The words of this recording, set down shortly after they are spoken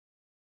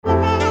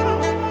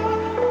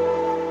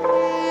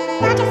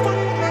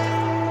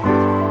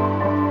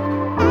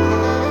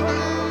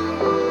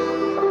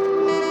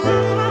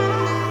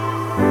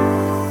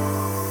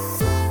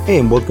Hey,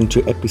 and welcome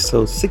to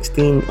episode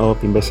 16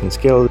 of Invest and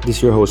Scale. This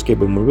is your host,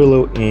 Gabriel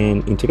Murillo,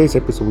 and in today's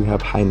episode, we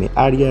have Jaime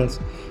Arias.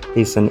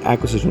 He's an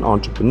acquisition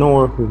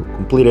entrepreneur who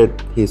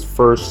completed his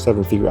first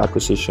seven-figure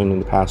acquisition in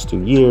the past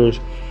 2 years,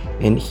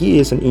 and he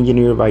is an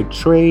engineer by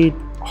trade,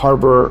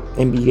 Harvard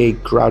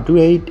MBA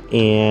graduate,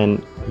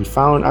 and he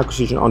found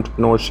acquisition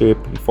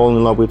entrepreneurship. He fell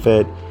in love with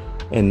it,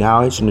 and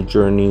now he's on a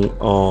journey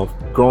of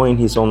growing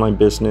his online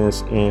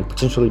business and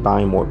potentially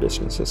buying more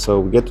businesses.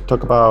 So we get to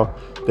talk about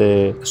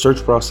the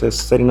search process,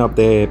 setting up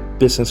the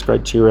business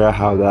criteria,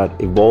 how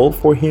that evolved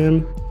for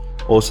him,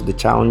 also the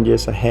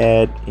challenges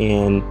ahead,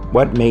 and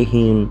what made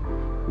him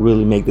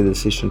really make the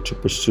decision to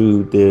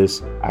pursue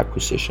this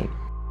acquisition.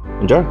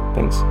 Enjoy.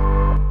 Thanks.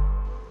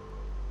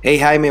 Hey,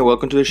 Jaime,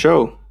 welcome to the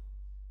show.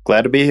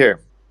 Glad to be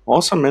here.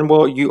 Awesome, man.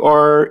 Well, you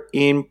are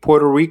in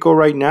Puerto Rico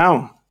right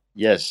now.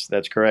 Yes,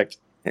 that's correct.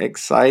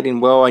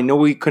 Exciting. Well, I know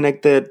we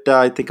connected,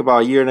 I think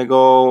about a year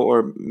ago,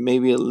 or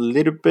maybe a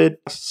little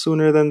bit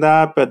sooner than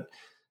that. But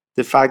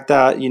the fact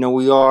that,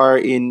 we are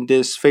in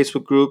this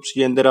Facebook groups,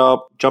 you ended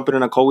up jumping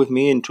on a call with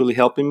me and truly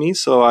helping me.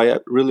 So I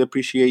really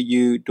appreciate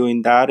you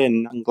doing that.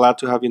 And I'm glad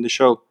to have you in the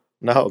show.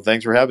 No,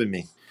 thanks for having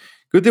me.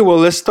 Good deal. Well,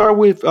 let's start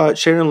with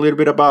sharing a little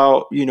bit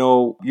about,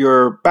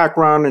 your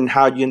background and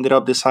how you ended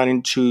up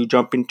deciding to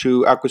jump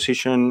into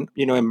acquisition,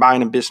 and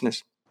buying a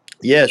business.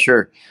 Yeah,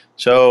 sure.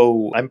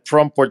 So I'm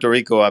from Puerto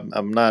Rico.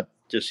 I'm not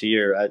just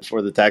here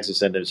for the tax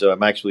incentive. So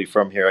I'm actually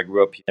from here. I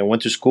grew up and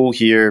went to school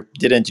here,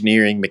 did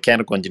engineering,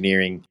 mechanical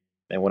engineering.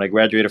 And when I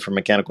graduated from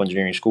mechanical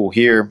engineering school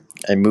here,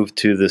 I moved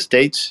to the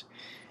States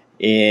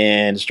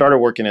and started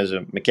working as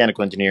a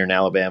mechanical engineer in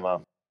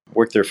Alabama.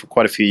 Worked there for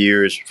quite a few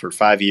years, for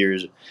 5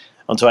 years,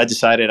 until I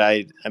decided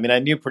I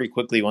knew pretty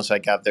quickly once I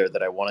got there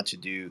that I wanted to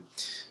do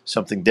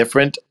something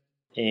different.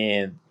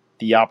 And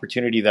the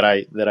opportunity that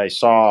I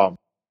saw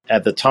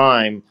at the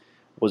time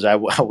was I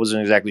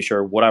wasn't exactly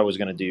sure what I was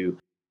going to do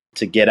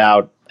to get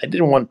out. I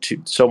didn't want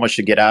to so much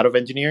to get out of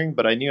engineering,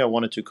 but I knew I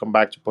wanted to come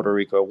back to Puerto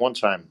Rico at one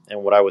time.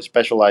 And what I was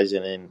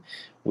specializing in,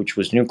 which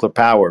was nuclear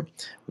power,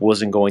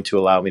 wasn't going to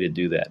allow me to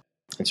do that.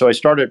 And so I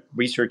started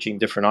researching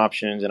different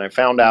options, and I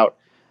found out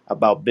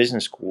about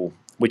business school,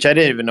 which I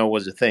didn't even know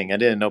was a thing. I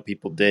didn't know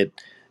people did,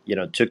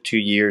 took 2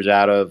 years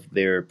out of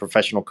their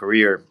professional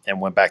career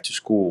and went back to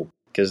school,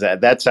 because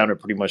that sounded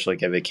pretty much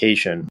like a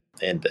vacation.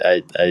 And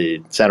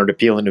it sounded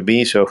appealing to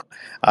me. So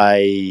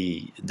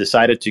I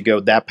decided to go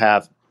that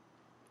path,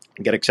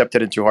 get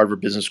accepted into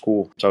Harvard Business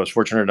School. So I was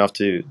fortunate enough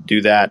to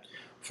do that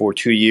for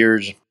 2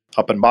 years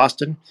up in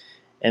Boston.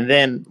 And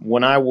then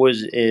when I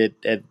was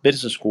at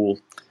business school,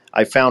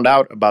 I found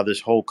out about this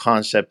whole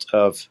concept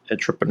of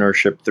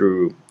entrepreneurship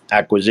through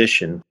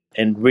acquisition.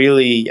 And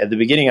really, at the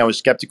beginning, I was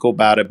skeptical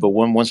about it. But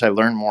once I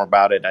learned more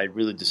about it, I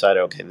really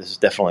decided, okay, this is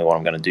definitely what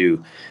I'm going to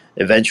do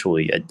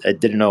eventually. I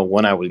didn't know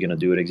when I was going to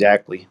do it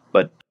exactly.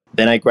 But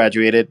then I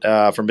graduated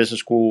from business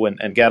school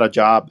and got a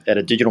job at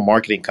a digital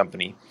marketing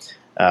company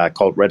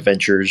called Red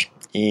Ventures.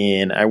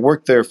 And I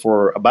worked there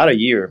for about a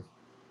year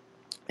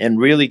and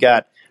really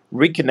got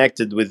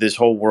reconnected with this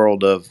whole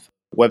world of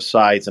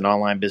websites and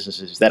online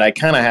businesses that I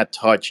kind of had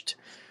touched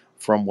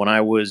from when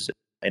I was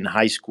in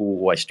high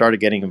school. I started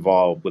getting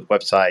involved with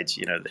websites,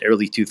 the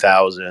early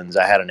 2000s.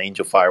 I had an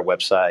Angel Fire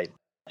website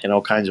and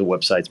all kinds of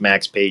websites,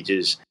 Max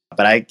Pages.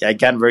 But I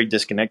got very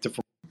disconnected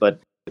from it. But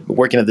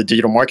working at the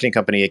digital marketing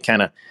company, it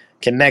kind of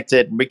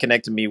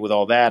reconnected me with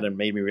all that and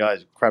made me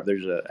realize, crap,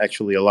 there's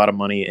actually a lot of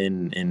money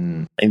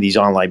in these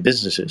online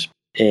businesses.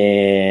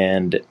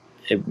 And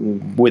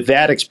with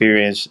that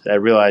experience, I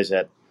realized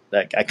that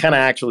I kind of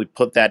actually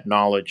put that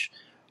knowledge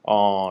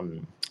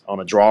on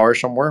a drawer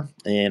somewhere.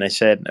 And I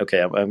said,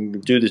 okay, I'm going to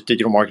do this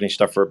digital marketing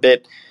stuff for a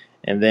bit,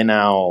 and then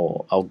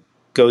I'll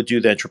go do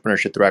the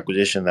entrepreneurship through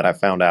acquisition that I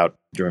found out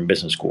during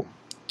business school.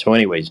 So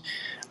anyways,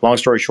 long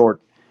story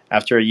short,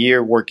 after a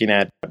year working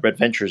at Red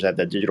Ventures at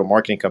that digital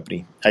marketing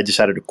company, I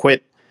decided to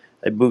quit.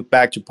 I moved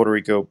back to Puerto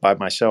Rico by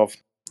myself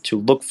to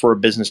look for a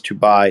business to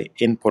buy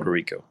in Puerto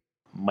Rico.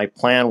 My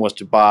plan was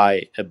to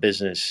buy a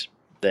business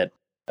that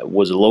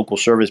was a local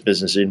service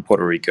business in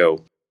Puerto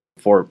Rico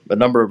for a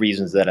number of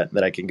reasons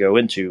that I can go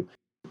into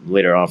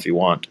later on if you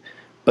want.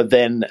 But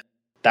then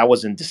that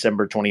was in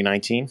December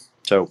 2019.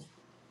 So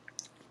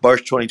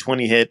March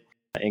 2020 hit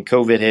and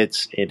COVID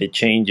hits, and it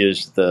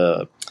changes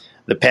the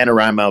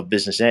panorama of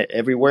business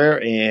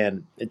everywhere.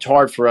 And it's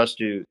hard for us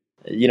to,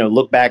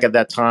 look back at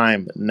that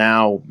time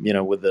now,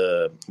 with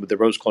the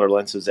rose-colored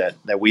lenses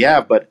that we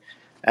have. But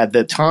at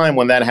the time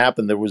when that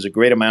happened, there was a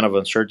great amount of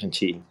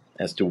uncertainty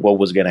as to what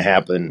was going to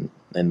happen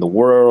in the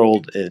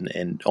world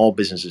and all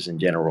businesses in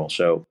general.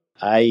 So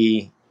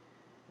I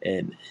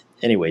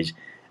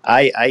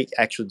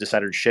actually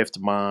decided to shift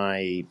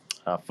my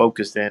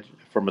focus then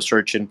from a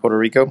search in Puerto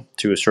Rico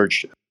to a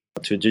search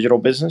to a digital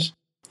business,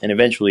 and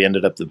eventually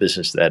ended up the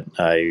business that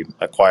I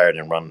acquired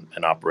and run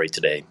and operate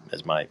today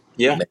as my.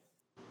 Yeah.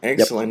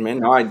 Excellent, man.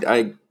 No,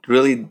 I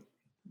really,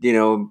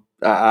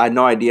 I had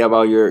no idea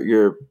about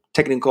your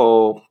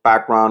technical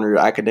background or your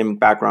academic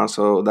background.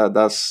 So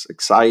that's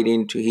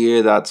exciting to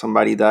hear that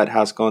somebody that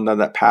has gone down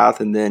that path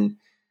and then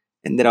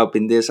ended up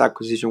in this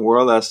acquisition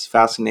world. That's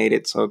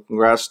fascinated. So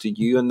congrats to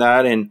you on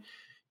that. And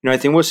I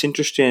think what's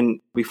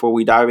interesting before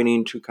we diving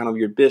into kind of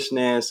your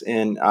business,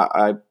 and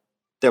I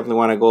definitely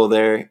want to go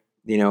there,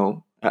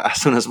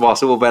 as soon as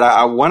possible. But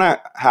I want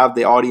to have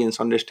the audience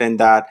understand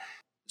that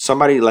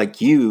somebody like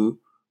you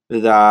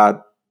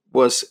that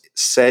was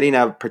setting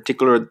a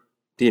particular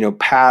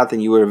path,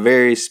 and you were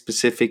very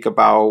specific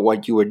about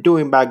what you were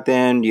doing back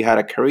then. You had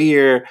a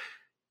career.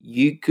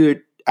 You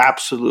could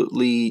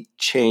absolutely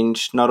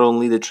change not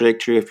only the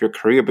trajectory of your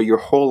career, but your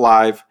whole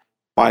life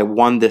by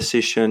one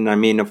decision. I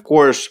mean, of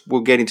course,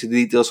 we'll get into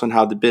the details on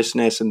how the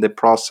business and the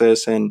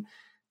process and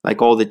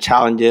like all the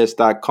challenges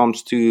that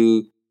comes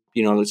to,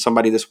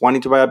 somebody that's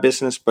wanting to buy a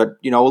business. But,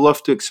 I would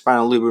love to expand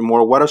a little bit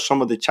more. What are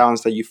some of the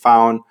challenges that you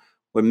found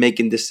when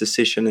making this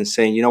decision and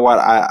saying, you know what,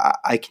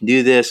 I can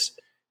do this?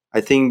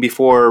 I think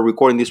before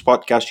recording this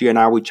podcast, you and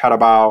I, we chat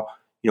about,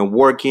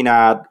 working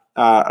at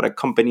a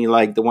company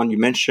like the one you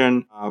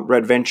mentioned,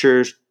 Red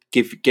Ventures,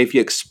 gave you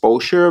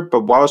exposure.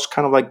 But what was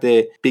kind of like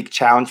the big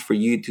challenge for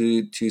you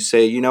to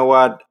say, you know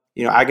what,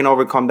 I can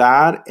overcome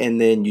that, and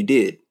then you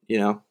did,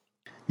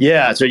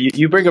 Yeah, so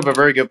you bring up a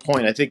very good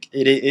point. I think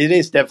it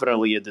is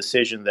definitely a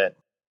decision that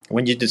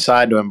when you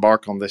decide to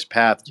embark on this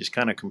path, just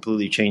kind of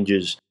completely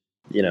changes,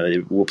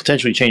 it will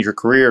potentially change your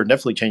career,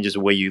 definitely changes the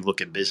way you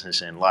look at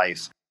business and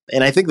life.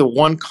 And I think the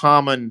one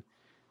common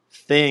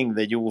thing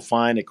that you will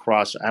find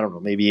across, I don't know,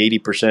 maybe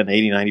 80%,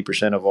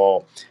 90% of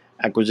all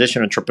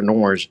acquisition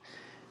entrepreneurs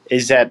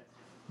is that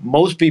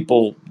most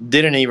people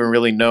didn't even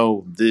really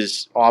know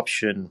this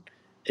option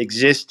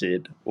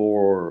existed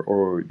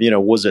or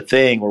was a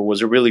thing or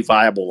was a really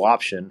viable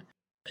option,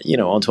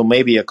 until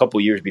maybe a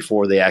couple years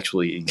before they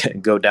actually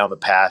go down the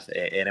path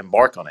and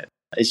embark on it.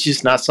 It's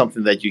just not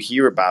something that you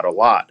hear about a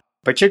lot,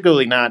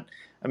 particularly not.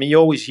 I mean, you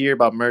always hear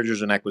about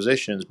mergers and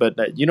acquisitions,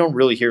 but you don't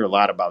really hear a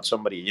lot about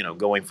somebody,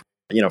 going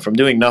from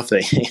doing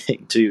nothing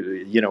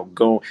to,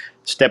 go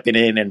stepping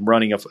in and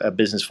running a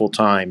business full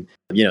time,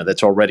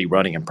 that's already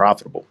running and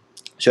profitable.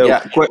 So,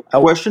 yeah,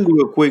 question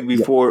real quick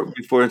before,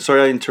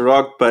 sorry I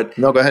interrupt, but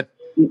no, go ahead.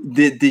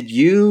 Did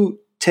you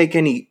take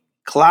any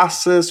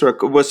classes, or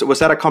was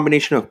that a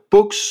combination of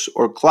books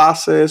or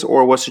classes,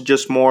 or was it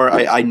just more?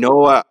 I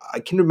know I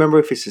can't remember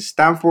if it's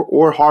Stanford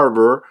or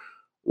Harvard,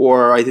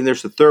 or I think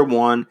there's a third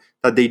one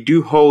that they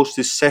do host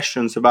these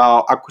sessions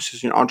about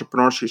acquisition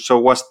entrepreneurship. So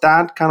was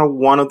that kind of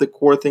one of the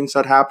core things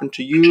that happened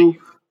to you,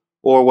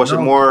 or was it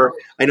more?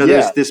 I know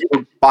there's this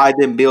book, Buy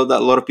Then Build, that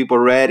a lot of people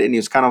read, and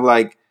it's kind of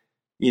like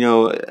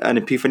an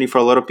epiphany for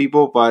a lot of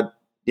people. But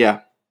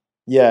yeah.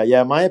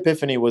 Yeah. My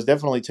epiphany was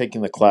definitely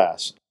taking the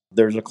class.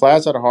 There's a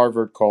class at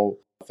Harvard called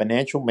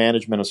Financial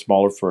Management of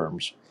Smaller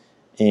Firms.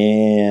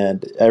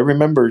 And I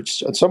remember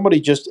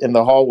somebody just in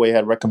the hallway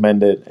had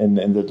recommended, in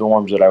the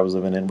dorms that I was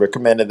living in,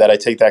 recommended that I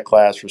take that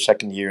class for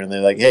second year. And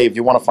they're like, hey, if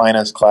you want a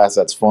finance class,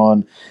 that's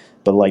fun,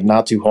 but like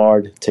not too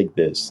hard, take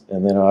this.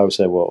 And then I would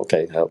say, well,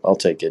 okay, I'll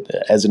take it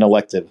as an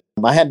elective.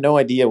 I had no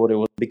idea what it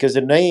was because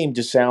the name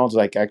just sounds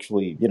like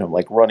actually,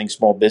 like running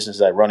small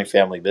businesses, like running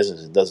family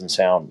business. It doesn't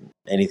sound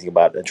anything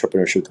about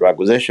entrepreneurship through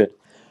acquisition.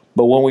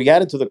 But when we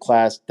got into the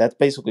class, that's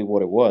basically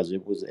what it was.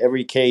 It was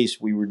every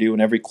case we were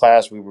doing, every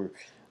class we were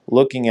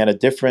looking at a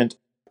different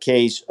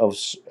case of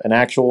an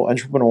actual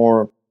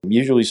entrepreneur,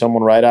 usually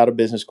someone right out of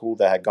business school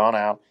that had gone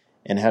out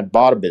and had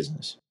bought a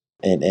business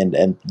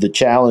and the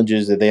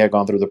challenges that they had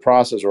gone through the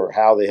process or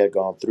how they had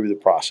gone through the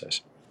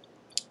process.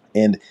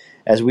 And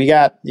as we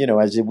got,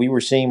 as we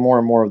were seeing more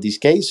and more of these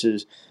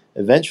cases,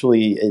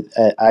 eventually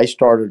I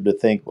started to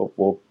think,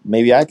 well,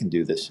 maybe I can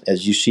do this,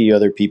 as you see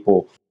other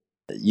people,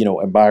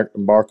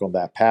 embark on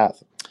that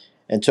path.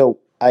 And so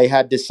I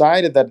had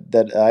decided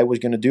that I was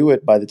going to do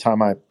it by the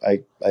time I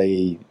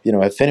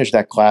had finished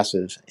that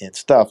classes and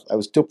stuff. I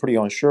was still pretty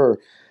unsure,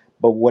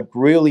 but what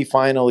really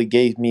finally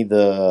gave me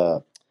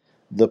the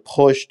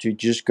push to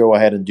just go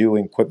ahead and do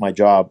and quit my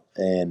job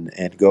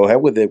and go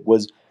ahead with it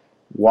was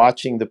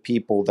watching the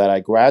people that I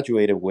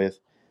graduated with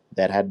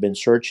that had been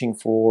searching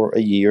for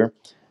a year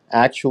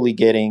actually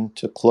getting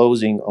to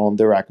closing on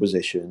their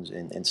acquisitions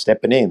and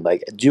stepping in,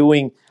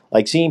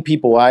 seeing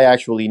people I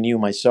actually knew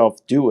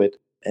myself do it.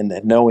 And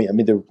knowing, I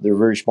mean, they're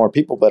very smart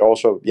people, but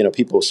also,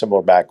 people with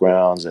similar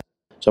backgrounds. And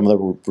some of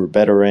them were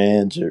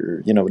veterans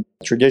or,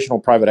 traditional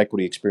private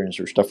equity experience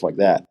or stuff like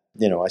that.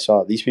 I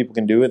saw these people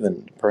can do it,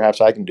 then perhaps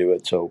I can do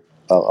it. So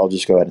I'll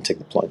just go ahead and take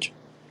the plunge.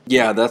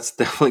 Yeah, that's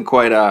definitely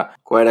quite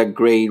a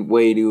great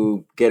way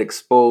to get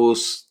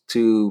exposed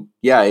to,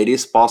 it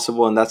is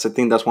possible. And that's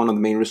one of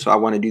the main reasons I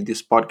want to do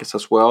this podcast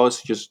as well,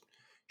 is just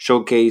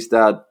showcase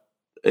that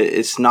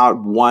it's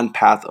not one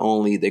path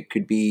only. There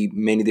could be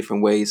many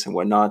different ways and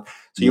whatnot.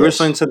 So you were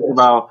saying something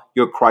about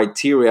your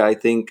criteria. I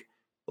think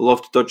I'd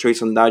love to touch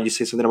base on that. You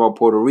said something about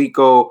Puerto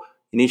Rico.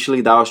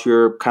 Initially, that was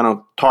your kind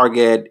of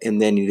target,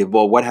 and then it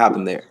evolved. What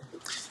happened there?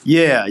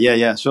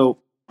 Yeah. So,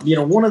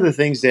 one of the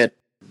things that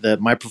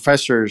my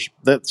professors,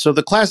 so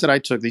the class that I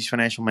took, these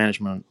financial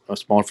management of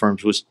small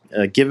firms, was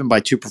given by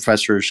two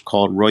professors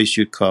called Roy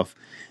Sutkoff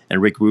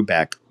and Rick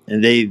Ruback.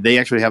 And they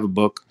actually have a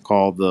book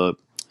called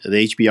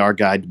the HBR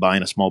Guide to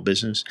Buying a Small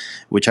Business,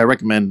 which I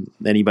recommend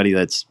anybody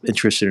that's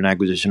interested in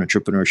acquisition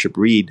entrepreneurship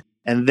read.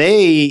 And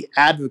they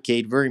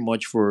advocate very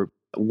much for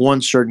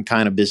one certain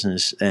kind of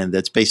business, and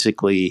that's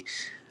basically,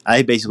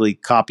 I basically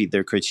copied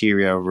their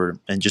criteria over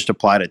and just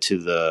applied it to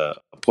the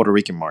Puerto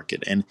Rican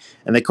market. And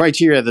the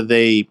criteria that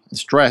they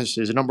stress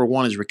is number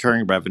one is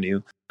recurring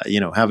revenue.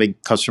 Having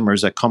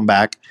customers that come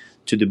back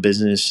to the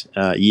business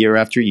year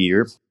after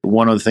year.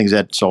 One of the things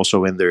that's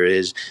also in there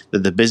is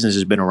that the business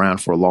has been around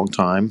for a long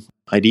time.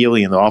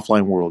 Ideally, in the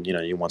offline world,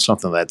 you want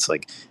something that's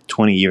like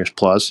 20 years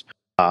plus.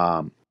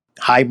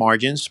 High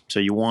margins, so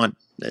you want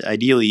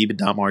ideally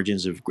EBITDA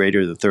margins of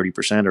greater than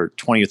 30% or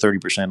 20 or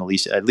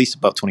 30%, at least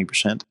about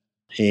 20%.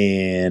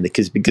 And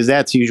because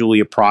that's usually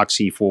a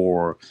proxy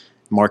for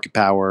market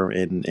power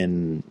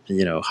and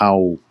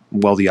how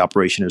well the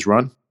operation is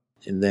run.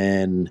 And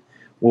then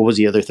what was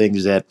the other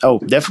things that? Oh,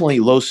 definitely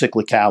low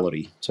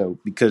cyclicality. So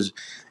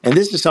and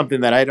this is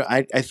something that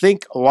I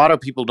think a lot of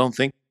people don't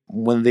think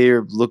when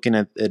they're looking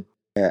at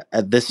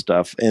this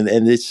stuff, and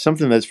it's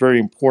something that's very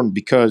important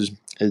because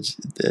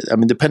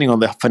depending on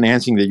the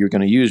financing that you're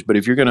going to use, but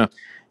if you're going to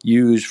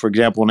use, for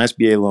example, an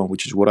SBA loan,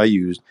 which is what I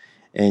used,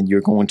 and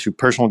you're going to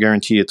personal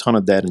guarantee a ton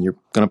of debt, and you're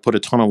going to put a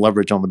ton of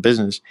leverage on the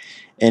business,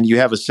 and you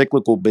have a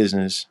cyclical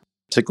business,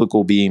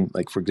 cyclical being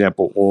like, for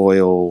example,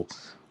 oil,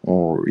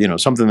 or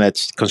something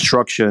that's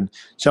construction,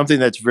 something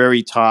that's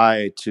very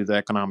tied to the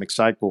economic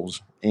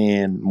cycles,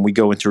 and we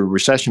go into a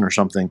recession or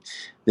something,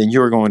 then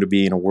you're going to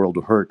be in a world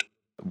of hurt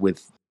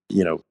with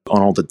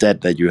on all the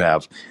debt that you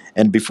have.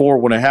 And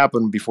when it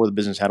happened, before the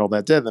business had all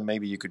that debt, then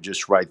maybe you could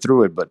just ride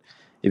through it. But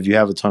if you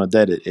have a ton of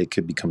debt, it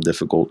could become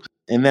difficult.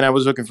 And then I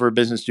was looking for a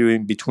business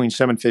doing between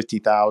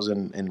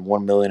 $750,000 and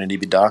 $1 million in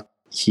EBITDA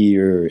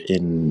here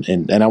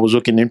and I was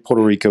looking in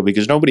Puerto Rico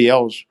because nobody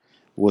else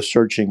was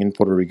searching in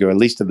Puerto Rico, at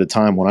least at the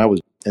time when I was.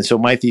 And so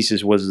my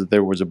thesis was that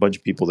there was a bunch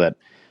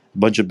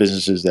of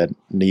businesses that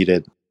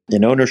needed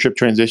an ownership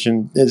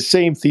transition. The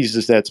same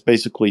thesis that's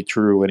basically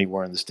true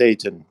anywhere in the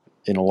States and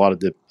in a lot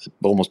of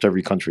almost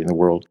every country in the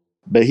world.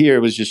 But here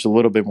it was just a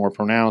little bit more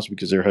pronounced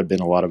because there had been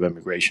a lot of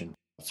immigration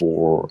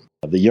for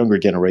the younger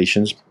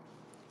generations.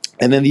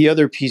 And then the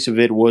other piece of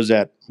it was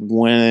that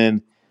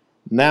when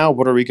now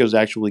Puerto Rico is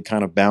actually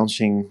kind of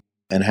bouncing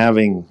and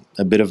having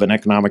a bit of an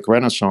economic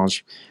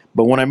renaissance.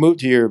 But when I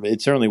moved here,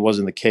 it certainly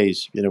wasn't the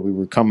case. We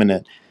were coming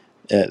at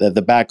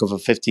the back of a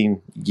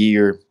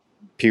 15-year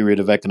period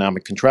of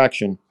economic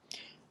contraction.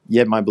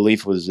 Yet my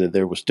belief was that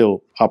there were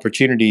still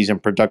opportunities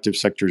and productive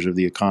sectors of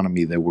the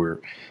economy that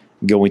were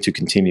going to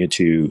continue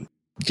to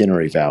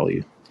generate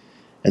value.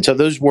 And so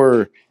those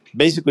were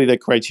basically the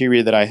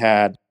criteria that I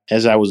had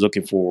as I was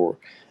looking for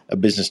a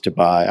business to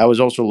buy. I was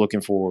also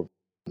looking for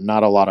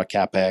not a lot of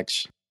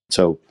CapEx.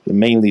 So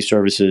mainly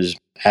services,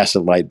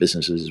 asset-light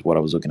businesses is what I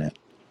was looking at.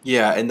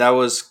 Yeah, and that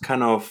was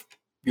kind of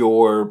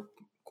your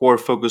core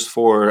focus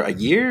for a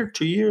year,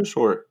 2 years,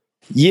 or?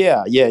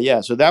 Yeah.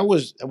 So that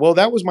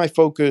was my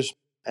focus,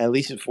 at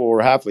least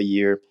for half a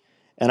year.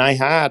 And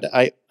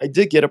I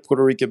did get a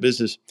Puerto Rican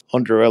business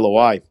under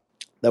LOI.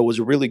 That was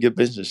a really good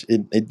business.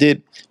 It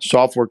did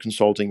software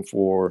consulting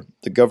for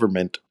the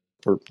government,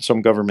 for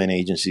some government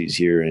agencies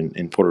here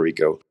in Puerto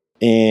Rico.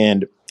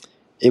 And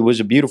it was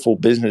a beautiful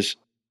business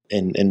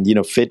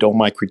and fit all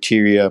my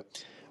criteria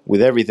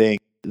with everything,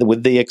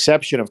 with the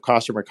exception of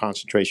customer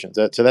concentration.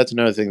 So that's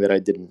another thing that I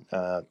didn't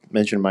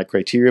mention in my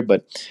criteria.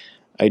 But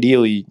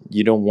ideally,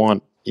 you don't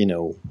want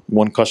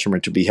one customer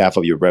to be half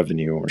of your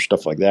revenue or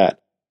stuff like that.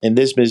 And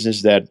this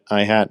business that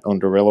I had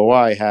under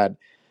LOI had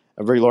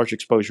a very large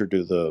exposure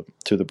to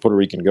the Puerto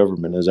Rican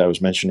government, as I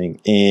was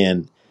mentioning,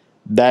 and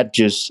that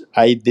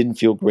I didn't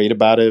feel great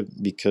about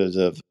it because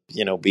of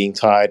being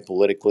tied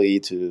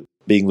politically to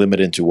being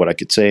limited to what I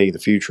could say in the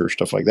future,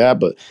 stuff like that.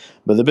 But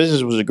the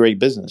business was a great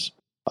business.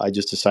 I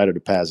just decided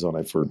to pass on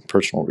it for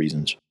personal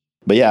reasons.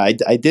 But yeah,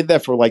 I did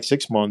that for like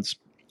 6 months,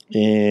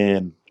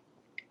 and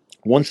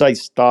once I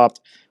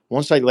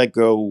let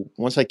go,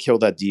 once I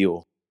killed that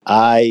deal,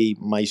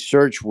 my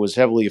search was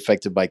heavily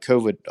affected by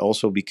COVID,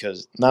 also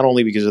because not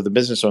only because of the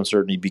business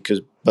uncertainty,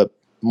 but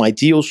my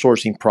deal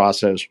sourcing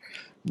process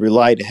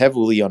relied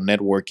heavily on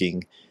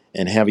networking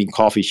and having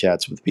coffee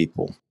chats with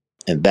people,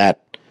 and that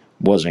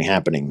wasn't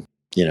happening,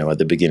 at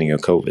the beginning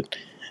of COVID,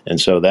 and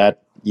so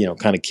that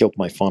kind of killed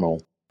my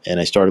funnel, and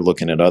I started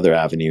looking at other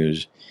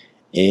avenues,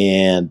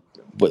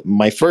 but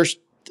my first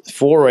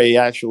foray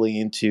actually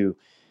into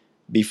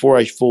before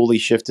I fully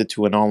shifted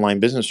to an online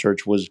business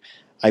search was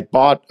I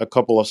bought a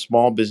couple of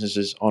small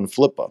businesses on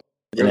Flippa.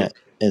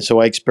 And so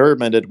I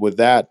experimented with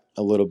that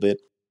a little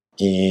bit.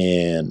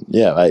 And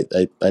yeah,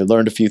 I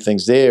learned a few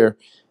things there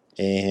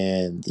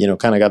and,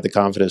 kind of got the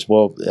confidence,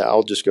 well,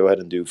 I'll just go ahead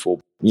and do full,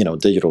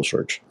 digital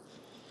search.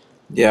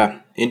 Yeah,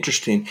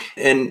 interesting.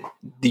 And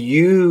do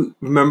you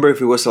remember if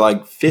it was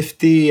like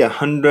 50,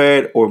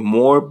 100 or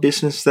more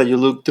business that you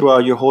looked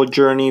throughout your whole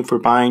journey for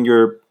buying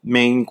your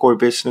main core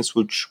business,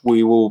 which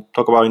we will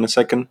talk about in a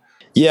second?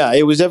 Yeah,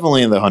 it was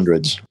definitely in the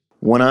hundreds.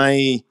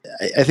 I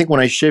think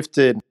when I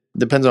shifted,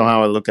 depends on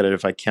how I look at it,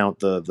 if I count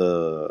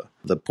the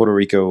Puerto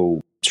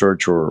Rico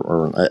search,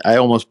 or I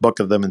almost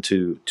bucket them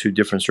into two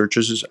different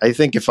searches. I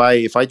think if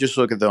I just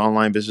look at the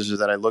online businesses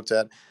that I looked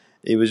at,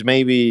 it was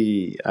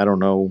maybe, I don't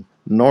know,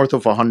 north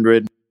of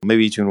 100,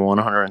 maybe between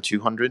 100 and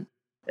 200.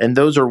 And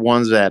those are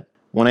ones that,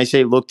 when I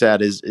say looked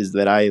at, is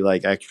that I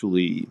like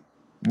actually,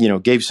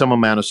 gave some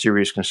amount of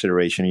serious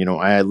consideration.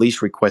 I at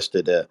least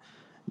requested a,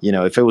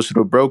 if it was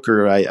through a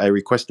broker, I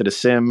requested a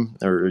sim,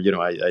 or,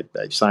 I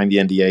signed the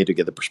NDA to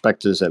get the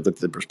prospectus. I looked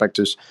at the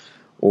prospectus.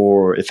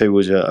 Or if it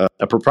was a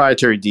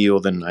proprietary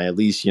deal, then I at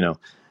least,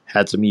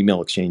 had some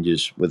email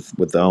exchanges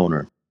with the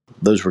owner.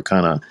 Those were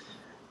kind of,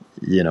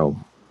 you know,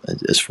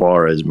 as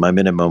far as my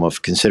minimum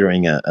of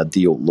considering a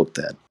deal looked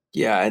at.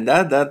 Yeah, and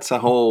that's a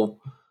whole.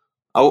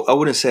 I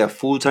wouldn't say a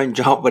full time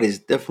job, but it's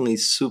definitely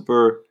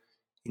super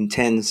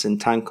intense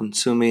and time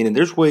consuming. And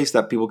there's ways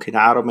that people can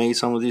automate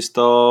some of this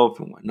stuff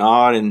and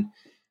whatnot. And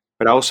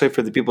but I would say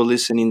for the people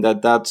listening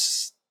that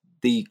that's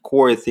the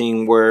core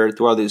thing where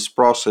throughout this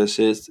process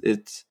is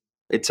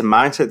it's a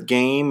mindset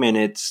game, and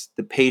it's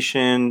the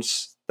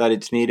patience that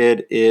it's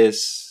needed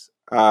is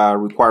a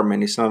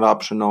requirement. It's not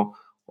optional.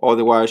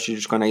 Otherwise, you're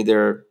just gonna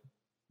either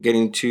get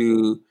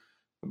into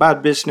a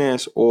bad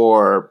business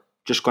or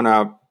just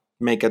gonna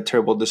make a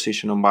terrible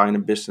decision on buying a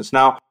business.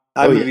 Now,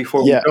 I Oh mean, yeah,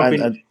 before we yeah, jump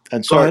in, and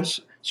go sorry, ahead.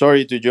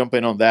 sorry to jump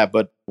in on that,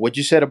 but what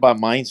you said about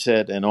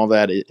mindset and all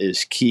that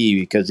is key,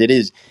 because it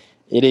is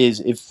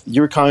if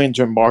you're going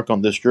to embark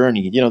on this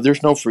journey,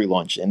 there's no free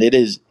lunch, and it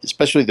is,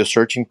 especially the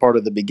searching part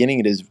of the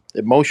beginning. It is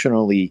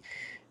emotionally,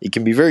 it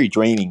can be very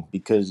draining,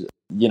 because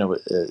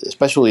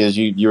especially as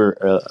you're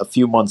a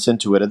few months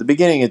into it. At the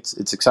beginning,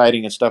 it's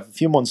exciting and stuff. A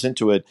few months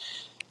into it,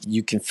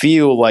 you can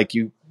feel like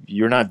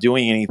you're not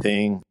doing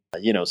anything.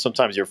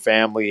 Sometimes your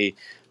family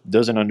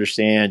doesn't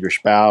understand, your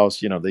spouse.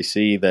 They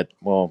see that,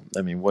 well,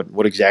 I mean,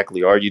 what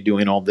exactly are you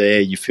doing all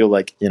day? You feel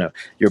like,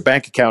 your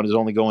bank account is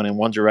only going in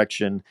one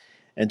direction.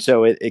 And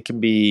so it can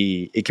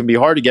be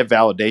hard to get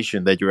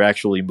validation that you're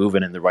actually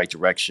moving in the right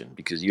direction,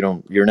 because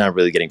you're not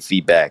really getting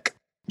feedback,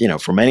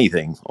 from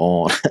anything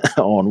on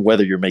on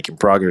whether you're making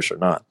progress or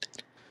not.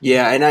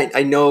 Yeah, and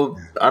I know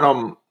I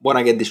don't want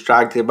to get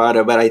distracted about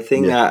it, but I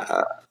think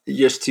Yeah.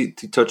 just to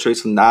touch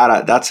base on that,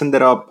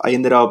 I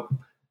ended up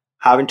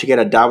having to get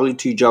a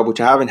W-2 job, which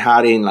I haven't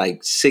had in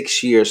like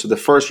 6 years. So the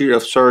first year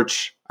of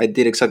search, I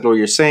did exactly what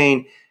you're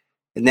saying.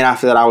 And then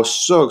after that, I was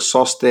so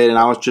exhausted, and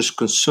I was just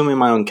consuming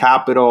my own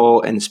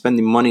capital and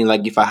spending money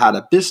like if I had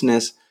a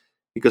business,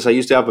 because I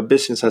used to have a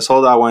business. I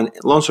sold that one.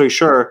 Long story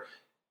short,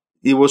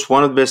 it was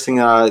one of the best things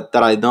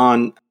that I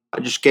done.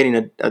 Just getting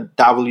a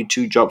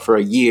W-2 job for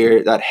a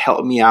year that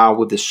helped me out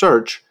with the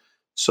search.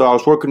 So I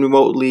was working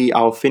remotely.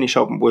 I'll finish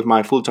up with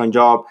my full-time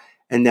job,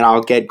 and then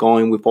I'll get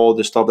going with all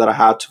the stuff that I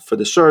had for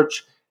the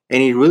search.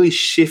 And it really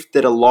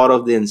shifted a lot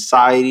of the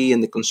anxiety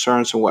and the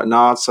concerns and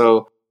whatnot.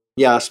 So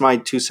yeah, that's my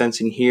 2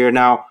 cents in here.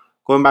 Now,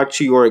 going back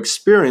to your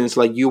experience,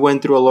 like you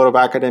went through a lot of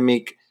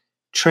academic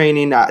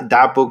training.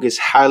 That book is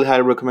highly,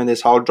 highly recommended.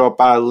 So I'll drop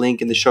out a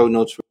link in the show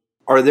notes.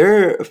 Are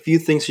there a few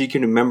things you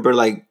can remember,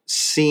 like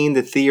seeing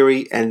the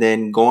theory and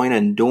then going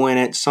and doing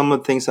it? Some of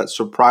the things that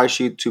surprise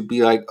you to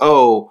be like,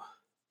 oh,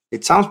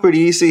 it sounds pretty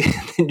easy.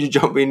 And then you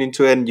jump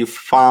into it and you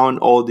found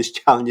all these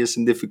challenges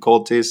and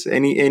difficulties.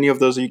 Any of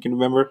those that you can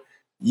remember?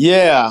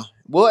 Yeah.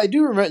 Well, I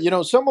do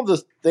remember, some of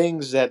the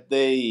things that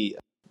they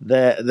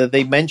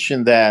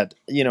mentioned, that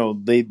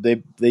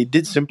they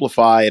did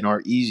simplify and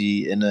are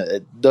easy, and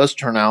it does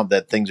turn out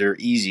that things are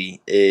easy.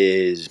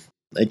 Is,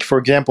 like, for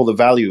example, the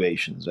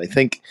valuations. I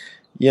think,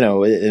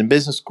 in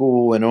business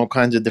school and all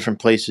kinds of different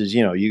places,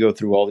 you go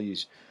through all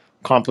these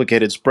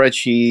complicated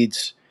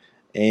spreadsheets,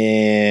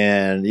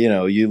 and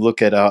you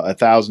look at a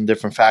thousand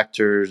different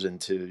factors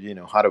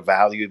into how to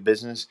value a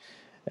business.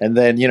 And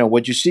then,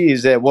 what you see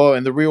is that, well,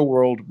 in the real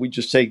world, we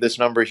just take this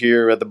number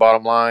here at the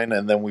bottom line,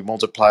 and then we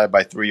multiply it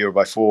by 3 or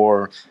by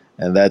 4,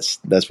 and that's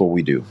what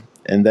we do.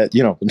 And that,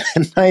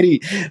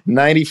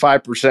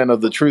 95%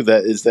 of the truth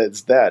that is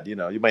that's that,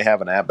 you may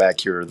have an add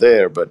back here or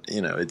there, but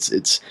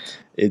it's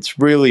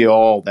really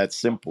all that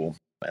simple,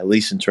 at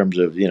least in terms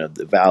of,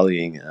 the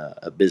valuing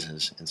a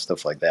business and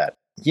stuff like that.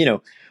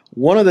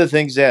 One of the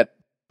things that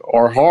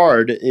are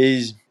hard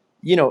is,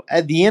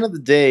 at the end of the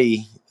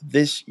day,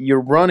 this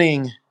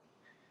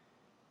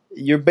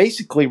you're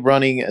basically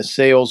running a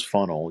sales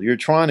funnel. You're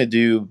trying to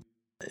do,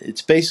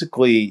 it's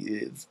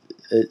basically,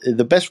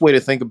 the best way to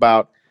think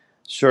about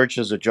search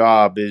as a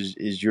job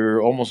is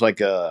you're almost like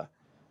an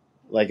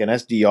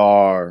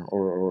SDR,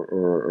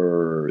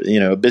 or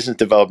a business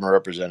development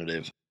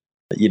representative,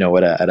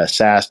 at a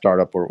SaaS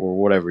startup, or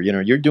whatever.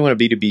 You're doing a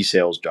B2B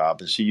sales job,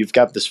 and so you've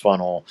got this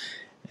funnel,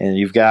 and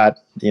you've got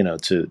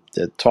to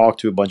talk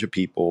to a bunch of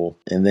people,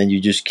 and then you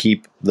just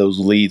keep those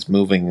leads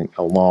moving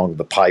along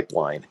the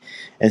pipeline.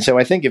 And so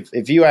I think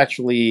if you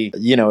actually,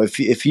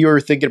 if you're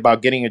thinking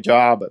about getting a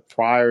job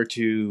prior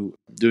to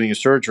doing a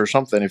search or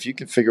something, if you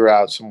can figure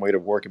out some way to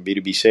work in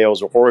B2B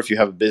sales, or if you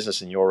have a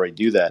business and you already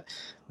do that,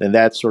 then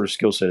that sort of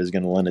skill set is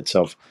going to lend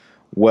itself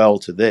well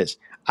to this.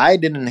 I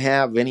didn't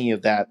have any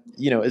of that.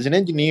 As an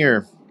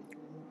engineer,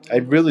 I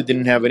really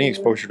didn't have any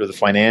exposure to the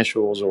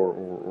financials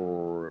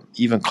or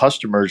even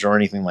customers or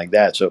anything like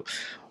that. So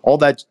all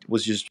that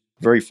was just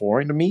very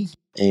foreign to me.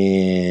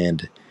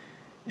 And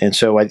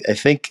so I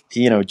think,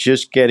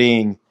 just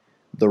getting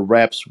the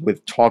reps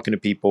with talking to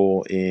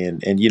people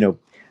and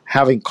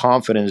having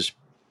confidence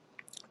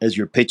as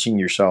you're pitching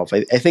yourself.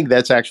 I think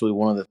that's actually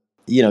one of the,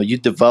 you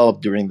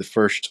develop during the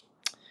first.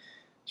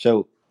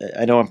 So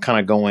I know I'm kind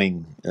of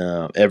going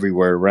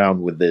everywhere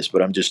around with this,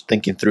 but I'm just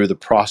thinking through the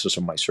process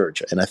of my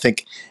search. And I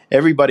think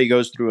everybody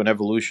goes through an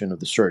evolution of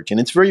the search. And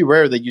it's very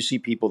rare that you see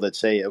people that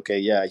say, okay,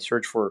 yeah, I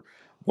searched for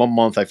 1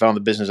 month, I found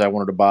the business I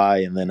wanted to buy,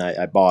 and then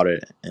I bought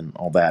it and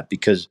all that.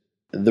 Because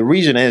the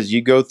reason is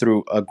you go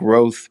through a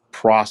growth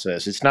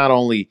process. It's not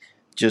only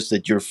just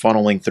that you're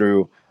funneling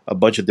through a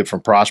bunch of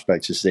different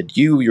prospects, it's that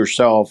you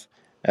yourself,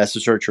 as a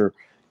searcher,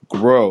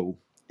 grow.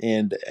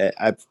 And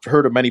I've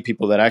heard of many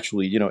people that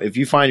actually, if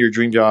you find your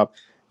dream job,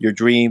 your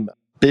dream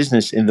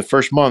business in the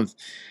first month,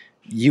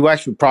 you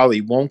actually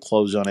probably won't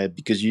close on it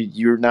because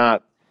you're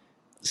not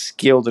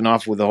skilled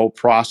enough with the whole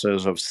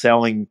process of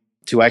selling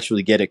to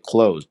actually get it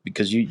closed,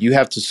 because you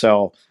have to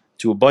sell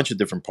to a bunch of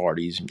different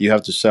parties. You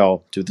have to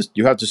sell to this,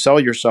 you have to sell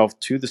yourself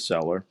to the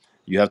seller.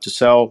 You have to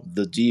sell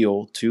the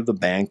deal to the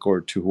bank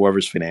or to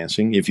whoever's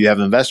financing. If you have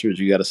investors,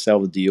 you got to sell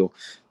the deal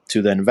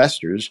to the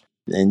investors.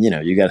 And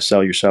you got to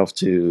sell yourself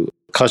to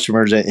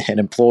customers and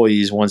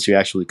employees once you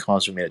actually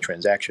consummate a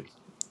transaction.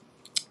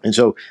 And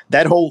so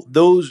all of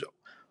those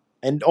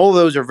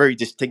are very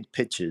distinct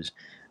pitches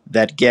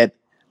that get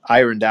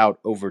ironed out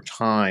over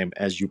time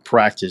as you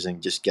practice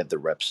and just get the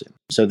reps in.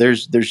 So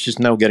there's just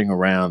no getting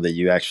around that.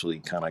 You actually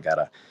kind of got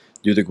to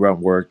do the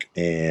groundwork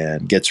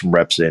and get some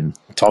reps in,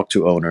 talk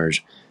to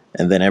owners,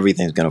 and then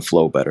everything's going to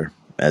flow better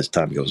as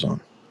time goes on.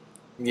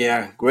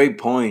 Yeah, great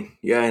point.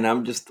 Yeah, and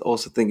I'm just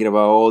also thinking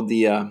about all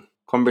the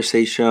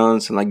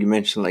conversations, and like you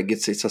mentioned, like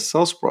it's a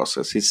sales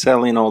process. It's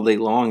selling all day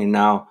long, and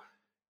now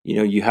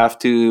you have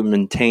to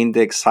maintain the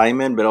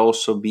excitement, but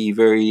also be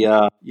very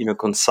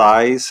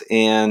concise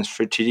and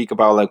strategic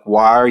about like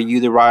why are you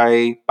the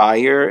right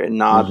buyer and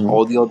not Mm-hmm.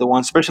 all the other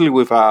ones, especially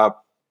with a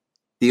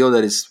deal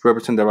that is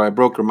represented by a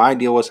broker. My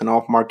deal was an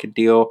off-market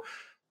deal,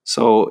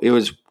 so it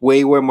was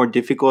way more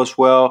difficult as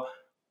well.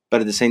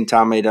 But at the same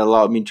time, it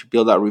allowed me to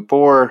build that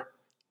rapport.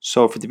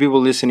 So for the people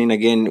listening,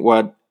 again,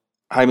 what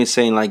Jaime is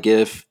saying, like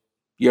if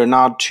you're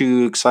not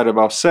too excited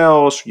about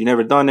sales, you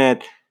never done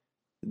it,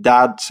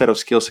 that set of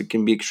skills, it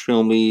can be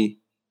extremely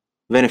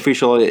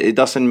beneficial. It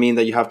doesn't mean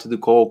that you have to do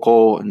cold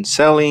call and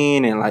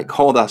selling and like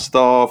all that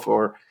stuff,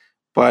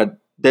 but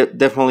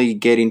definitely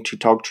getting to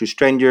talk to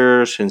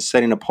strangers and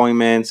setting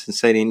appointments and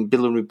setting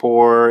building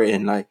rapport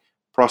and like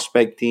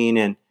prospecting.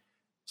 And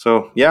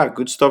so yeah,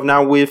 good stuff.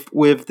 Now with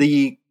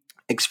the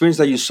experience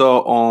that you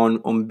saw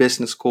on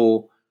business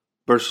school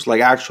versus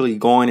like actually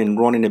going and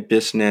running a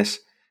business,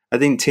 I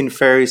think Tim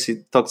Ferriss,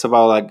 he talks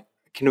about like,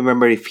 I can't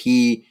remember if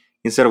he,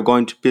 instead of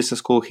going to business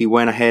school, he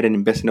went ahead and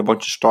invested in a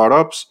bunch of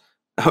startups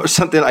or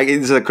something. Like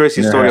it's a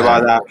crazy story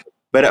about that.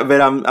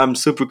 But I'm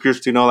super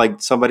curious to know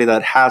like somebody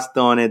that has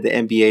done it, the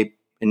MBA,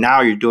 and now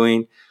you're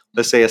doing,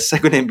 let's say, a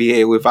second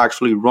MBA with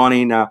actually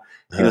running a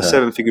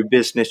 7-figure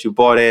business. You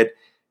bought it.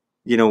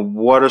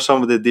 What are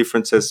some of the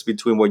differences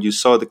between what you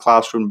saw at the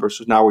classroom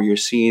versus now what you're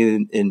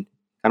seeing in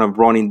kind of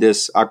running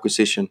this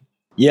acquisition?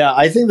 Yeah,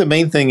 I think the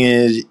main thing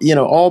is,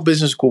 all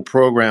business school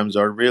programs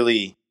are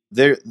really,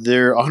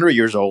 they're 100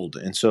 years old,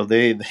 and so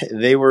they've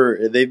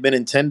been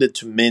intended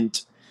to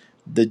mint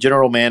the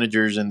general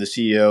managers and the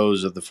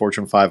CEOs of the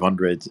Fortune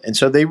 500s. And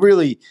so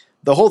the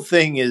whole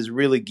thing is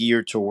really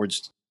geared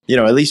towards,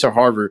 at least at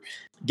Harvard,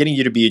 getting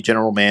you to be a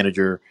general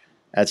manager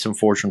at some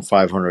Fortune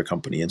 500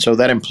 company. And so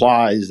that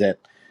implies that,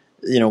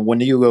 when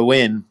you go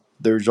in,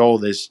 there's all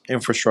this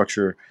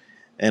infrastructure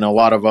and a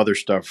lot of other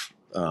stuff,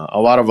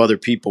 a lot of other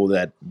people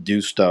that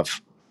do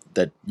stuff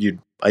that you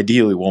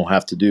ideally won't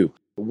have to do.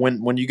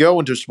 When you go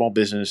into small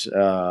business,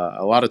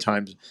 a lot of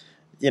times,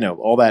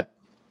 all that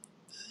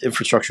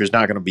infrastructure is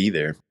not going to be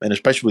there, and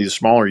especially the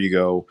smaller you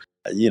go,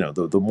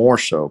 the more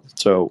so.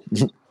 So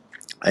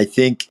I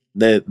think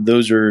that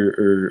those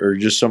are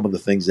just some of the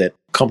things that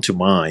come to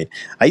mind.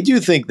 I do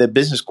think that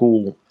business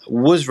school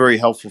was very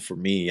helpful for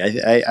me.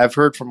 I've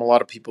heard from a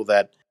lot of people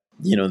that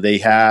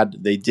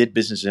they did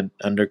business in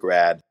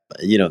undergrad,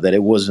 that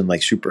it wasn't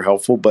like super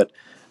helpful, but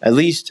at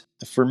least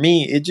for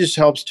me, it just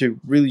helps to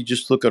really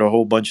just look at a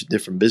whole bunch of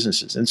different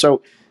businesses. And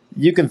so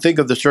you can think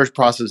of the search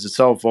process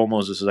itself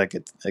almost as like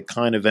a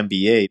kind of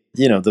MBA.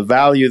 The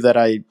value that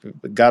I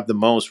got the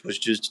most was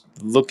just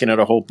looking at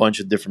a whole bunch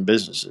of different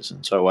businesses.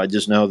 And so I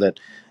just know that,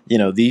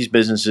 these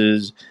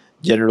businesses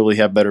generally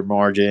have better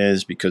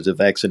margins because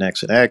of X and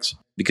X and X,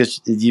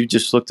 because you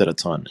just looked at a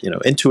ton.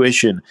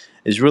 Intuition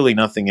is really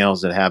nothing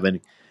else than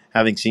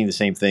having seen the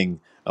same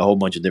thing a whole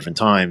bunch of different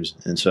times.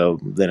 And so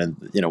then,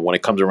 when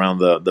it comes around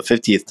the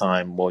 50th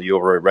time, well, you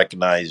already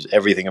recognize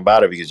everything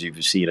about it because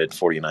you've seen it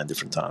 49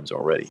 different times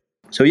already.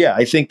 So yeah,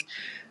 I think,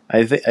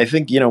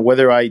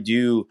 whether I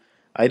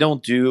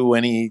don't do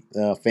any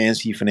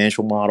fancy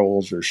financial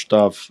models or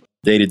stuff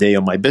day to day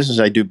on my business.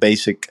 I do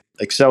basic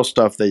Excel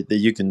stuff that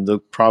you can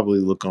probably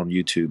look on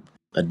YouTube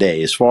a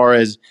day. As far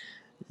as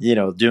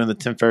doing the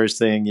Tim Ferriss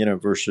thing,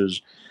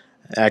 versus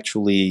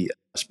actually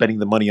spending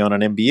the money on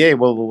an MBA.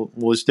 Well,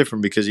 it's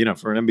different because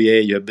for an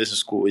MBA you have business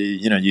school,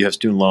 you have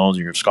student loans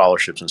and you have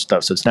scholarships and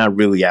stuff. So it's not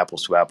really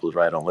apples to apples,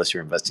 right? Unless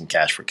you're investing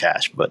cash for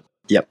cash. But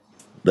yep,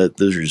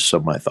 those are just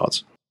some of my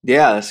thoughts.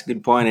 Yeah, that's a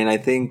good point. And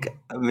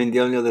I mean, the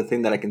only other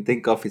thing that I can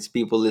think of is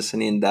people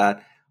listening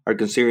that are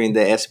considering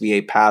the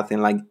SBA path,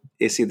 and like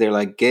it's either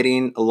like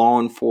getting a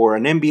loan for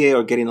an MBA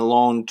or getting a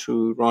loan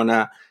to run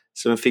a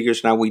seven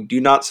figures. Now, we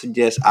do not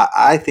suggest,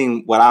 I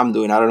think what I'm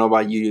doing, I don't know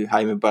about you,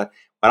 Jaime, but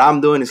what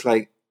I'm doing is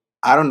like,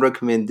 I don't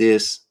recommend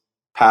this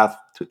path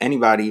to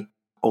anybody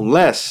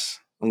unless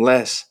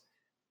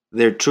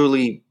they're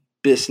truly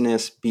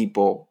business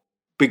people.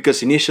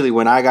 Because initially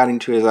when I got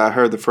into it, I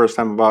heard the first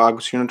time about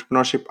acquisition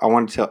entrepreneurship, I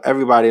wanted to tell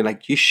everybody,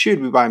 like, you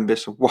should be buying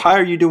business. Why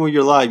are you doing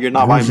your life? You're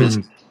not buying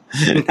business.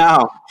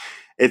 Now,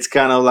 it's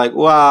kind of like,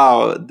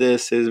 wow,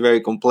 this is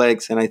very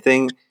complex. And I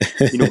think,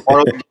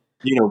 part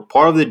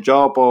of the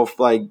job of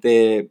like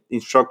the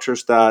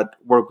instructors that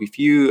work with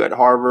you at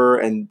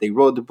Harvard and they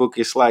wrote the book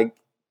is like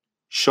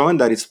showing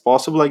that it's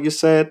possible, like you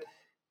said,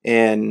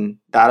 and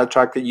that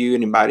attracted you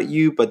and invited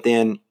you. But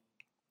then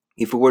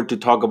if we were to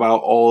talk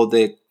about all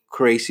the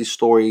crazy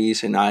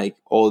stories and like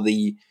all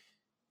the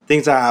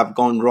things that have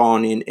gone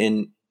wrong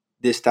in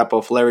this type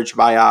of leverage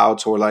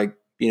buyouts, or like,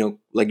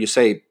 like you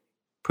say,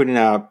 putting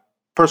a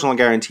personal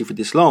guarantee for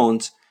these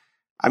loans.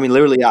 I mean,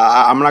 literally,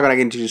 I'm not gonna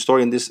get into the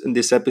story in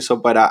this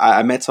episode, but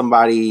I met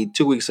somebody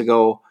 2 weeks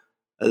ago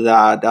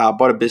that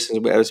bought a business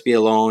with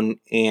SBA loan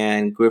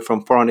and grew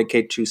from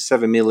 400K to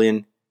 7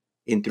 million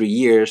in 3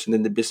 years, and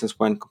then the business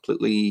went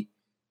completely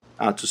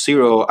to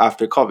zero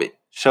after COVID.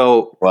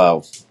 So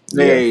wow,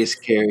 very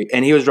scary.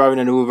 And he was driving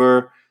an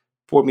Uber.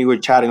 For me, we're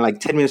chatting like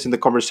 10 minutes in the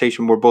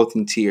conversation. We're both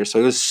in tears. So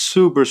it was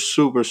super,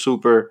 super,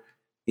 super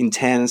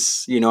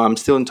intense. I'm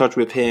still in touch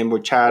with him. We're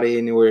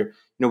chatting,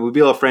 and we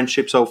built a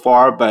friendship so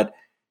far, but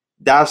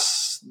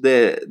those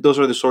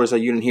are the stories that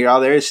you didn't hear out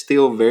there. It's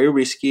still very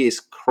risky. It's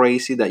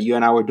crazy that you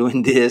and I were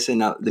doing this,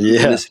 and the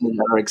people listening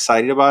that are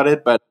excited about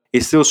it, but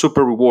it's still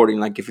super rewarding.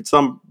 Like if it's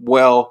done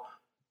well,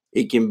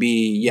 it can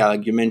be,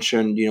 like you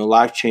mentioned,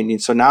 life changing.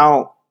 So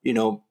now,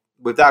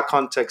 with that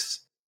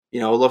context,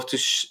 I'd love to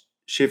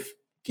shift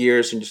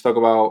gears and just talk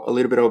about a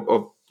little bit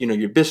of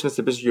your business,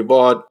 the business you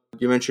bought.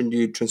 You mentioned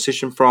you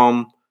transitioned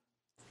from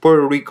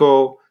Puerto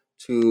Rico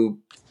to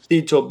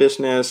digital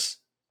business.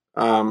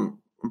 I'm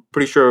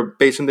pretty sure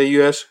based in the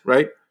US,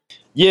 right?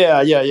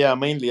 Yeah.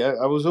 Mainly,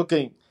 I was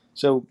looking.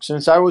 So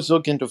since I was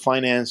looking to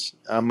finance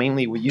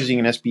mainly with using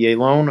an SBA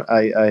loan,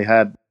 I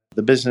had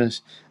the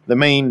business. The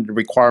main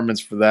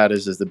requirements for that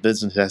is the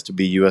business has to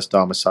be U.S.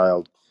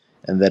 domiciled,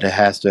 and that it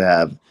has to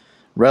have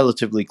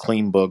relatively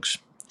clean books,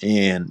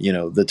 and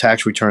the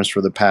tax returns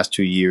for the past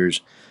 2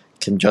 years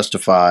can be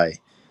justified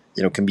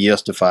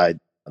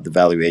the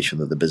valuation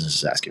that the business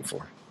is asking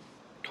for.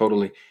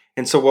 Totally.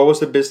 And so, what was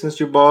the business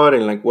you bought,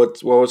 and like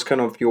what was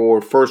kind of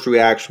your first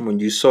reaction when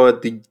you saw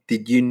it?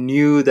 Did you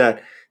know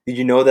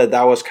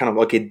that was kind of,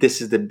 okay,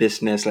 this is the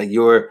business? Like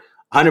you were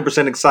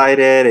 100%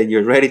 excited and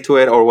you're ready to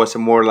it, or was it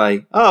more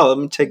like, oh, let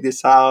me check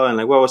this out? And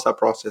like, what was that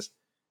process?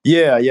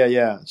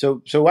 Yeah.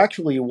 So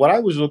actually, what I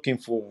was looking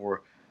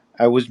for,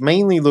 I was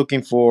mainly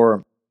looking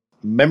for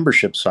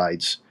membership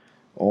sites,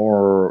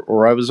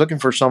 or I was looking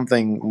for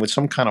something with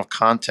some kind of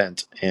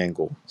content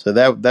angle. So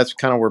that's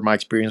kind of where my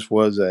experience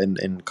was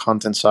in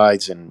content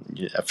sites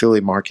and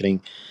affiliate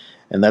marketing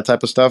and that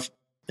type of stuff.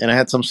 And I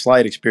had some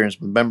slight experience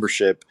with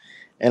membership.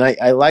 And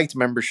I liked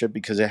membership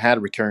because it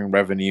had recurring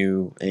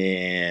revenue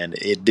and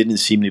it didn't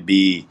seem to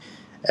be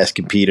as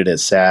competed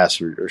as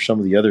SaaS or some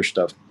of the other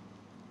stuff.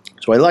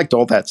 So I liked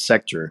all that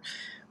sector.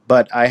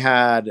 But I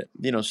had,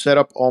 set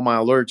up all my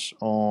alerts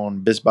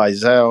on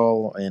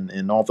BizBuySell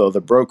and all the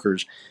other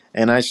brokers.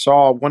 And I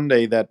saw one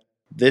day that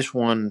this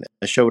one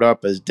showed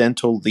up as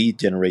Dental Lead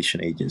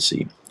Generation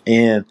Agency.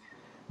 And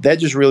that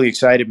just really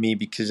excited me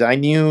because I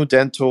knew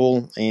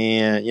dental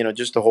and,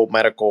 just the whole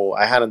medical.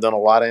 I hadn't done a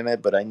lot in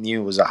it, but I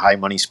knew it was a high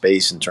money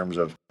space in terms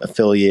of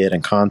affiliate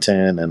and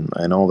content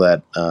and all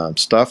that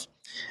stuff.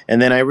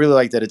 And then I really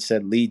liked that it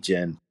said lead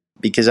gen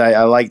because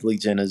I liked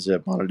lead gen as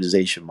a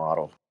monetization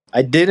model.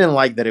 I didn't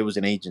like that it was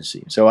an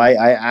agency. So I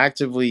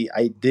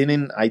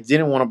didn't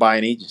want to buy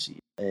an agency.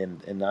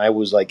 And I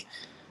was like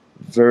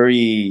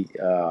very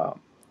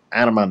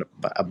adamant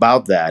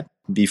about that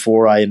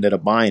before I ended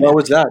up buying it. What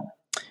was that?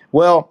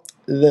 Well,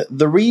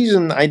 the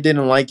reason I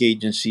didn't like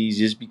agencies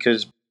is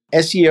because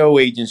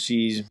SEO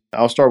agencies,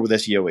 I'll start with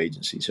SEO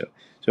agencies.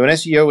 So in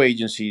SEO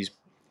agencies,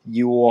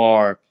 you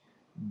are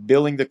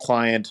billing the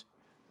client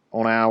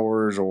on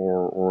hours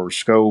or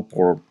scope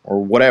or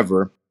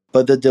whatever,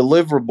 but the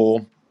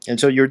deliverable, and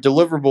so your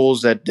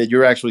deliverables that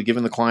you're actually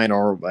giving the client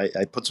are,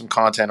 I put some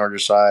content on your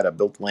site, I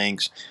built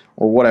links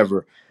or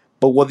whatever.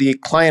 But what the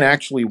client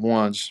actually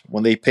wants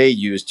when they pay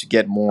you is to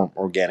get more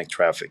organic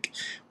traffic,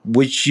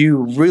 which you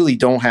really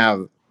don't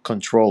have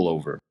control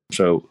over.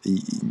 So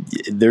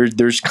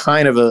there's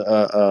kind of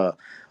a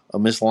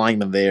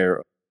misalignment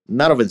there.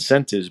 not of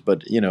incentives,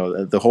 but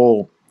the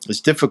whole,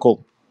 it's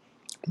difficult.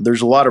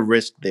 There's a lot of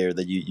risk there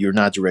that you're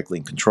not directly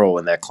in control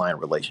in that client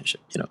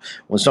relationship.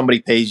 When somebody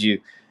pays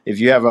you, if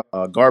you have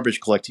a garbage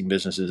collecting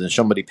businesses and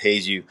somebody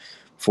pays you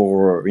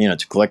for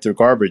to collect their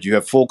garbage, you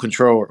have full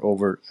control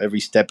over every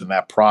step in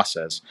that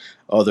process,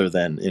 other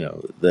than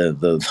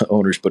the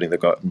owners putting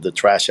the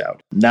trash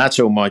out. Not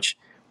so much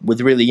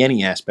with really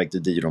any aspect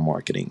of digital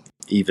marketing.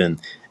 Even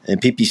in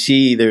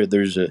PPC,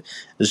 there's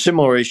a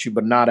similar issue,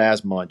 but not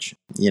as much.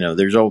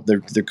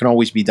 There can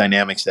always be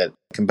dynamics, that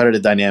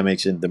competitive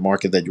dynamics in the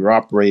market that you're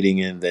operating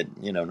in, that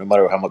no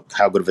matter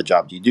how good of a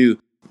job you do,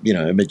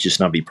 it may just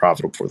not be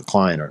profitable for the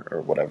client,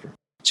 or whatever.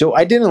 So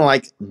I didn't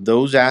like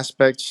those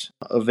aspects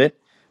of it.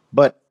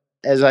 But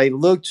as I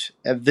looked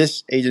at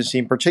this agency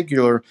in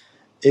particular,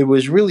 it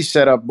was really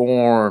set up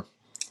more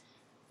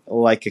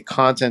like a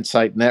content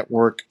site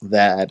network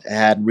that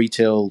had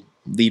retail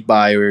lead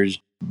buyers,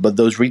 but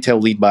those retail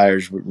lead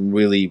buyers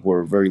really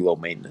were very low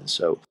maintenance.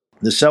 So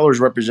the sellers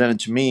represented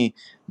to me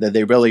that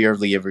they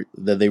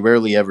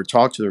rarely ever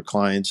talk to their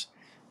clients.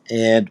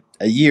 And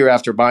a year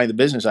after buying the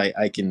business,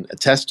 I can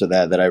attest to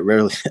that I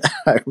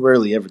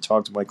rarely ever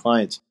talk to my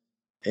clients.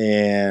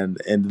 And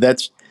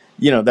that's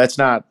that's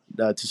not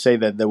to say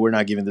that we're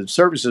not giving them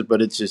services,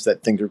 but it's just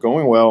that things are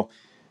going well,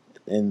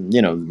 and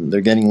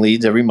they're getting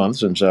leads every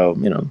month, and so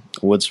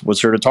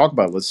what's there to talk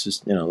about? Let's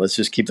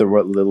just keep the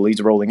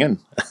leads rolling in.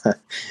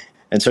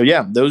 And so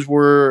those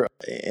were,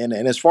 and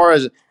as far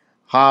as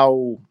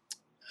how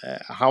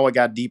I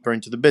got deeper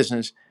into the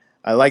business,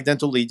 I like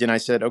dental leads, and I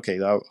said,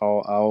 okay,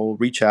 I'll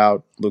reach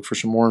out, look for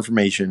some more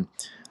information.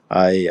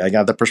 I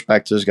got the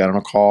prospectus, got on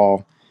a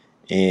call,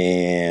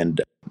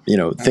 and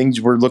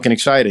things were looking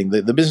exciting.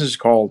 The business is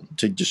called,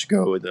 to just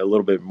go a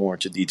little bit more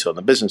into detail in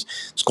the business,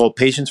 it's called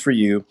Patients for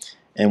You,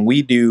 and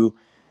we do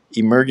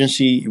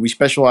we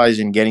specialize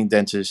in getting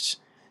dentists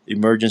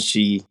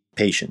emergency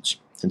patients.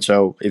 And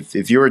so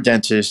if you're a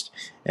dentist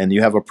and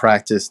you have a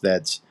practice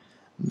that's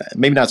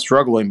maybe not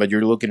struggling, but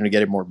you're looking to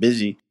get it more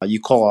busy, you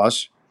call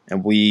us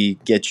and we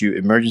get you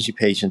emergency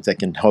patients that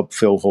can help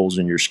fill holes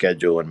in your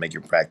schedule and make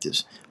your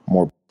practice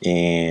more.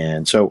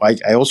 And so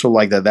I also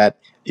like that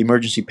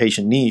emergency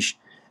patient niche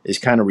is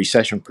kind of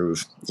recession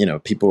proof.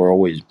 People are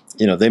always,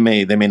 they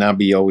may not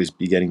be always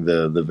be getting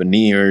the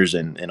veneers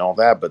and all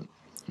that, but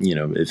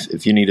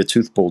if you need a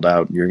tooth pulled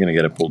out, you're going to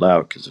get it pulled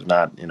out, because if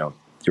not,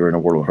 you're in a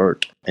world of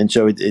hurt. And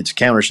so it's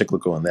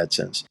counter-cyclical in that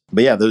sense.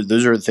 But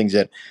those are the things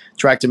that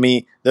attracted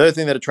me. The other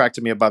thing that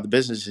attracted me about the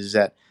business is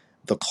that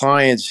the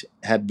clients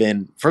had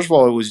been, first of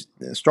all, it was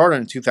started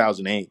in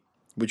 2008,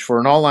 which for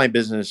an online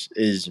business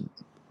is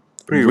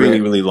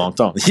really, really long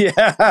time.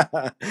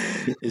 Yeah.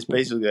 It's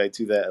basically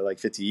like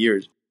 50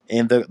 years.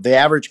 And the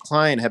average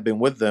client had been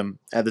with them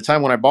at the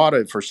time when I bought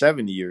it for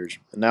 7 years.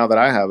 And now that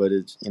I have it,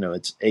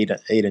 it's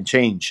eight and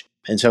change.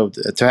 And so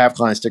to have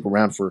clients stick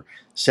around for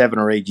 7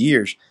 or 8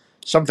 years,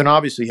 something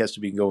obviously has to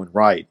be going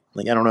right.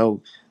 Like, I don't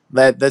know,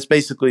 that's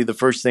basically the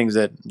first things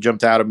that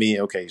jumped out of me.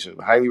 Okay, so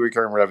highly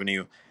recurring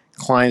revenue,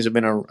 clients have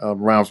been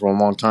around for a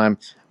long time.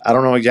 I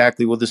don't know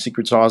exactly what the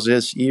secret sauce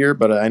is here,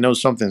 but I know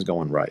something's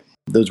going right.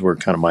 Those were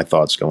kind of my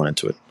thoughts going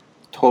into it.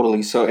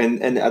 Totally. So,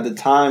 and at the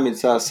time,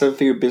 it's a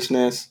 7-figure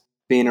business,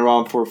 being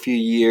around for a few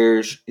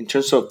years. In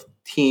terms of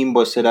team,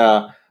 was it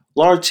a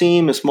large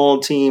team, a small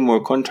team, or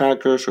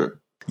contractors? Or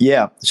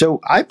yeah. So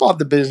I bought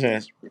the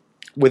business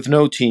with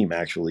no team,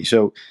 actually.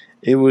 So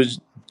it was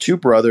 2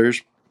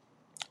 brothers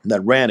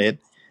that ran it,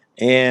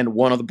 and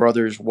one of the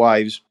brothers'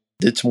 wives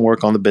did some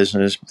work on the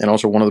business, and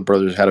also one of the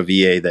brothers had a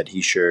VA that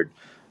he shared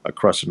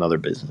across another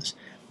business.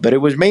 But it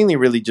was mainly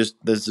really just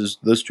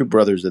those 2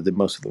 brothers that did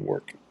most of the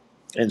work.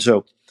 And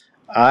so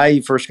I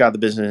first got the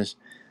business.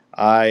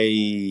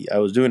 I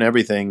was doing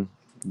everything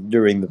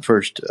during the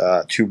first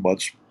 2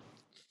 months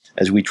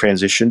as we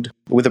transitioned,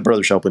 with the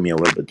brothers helping me a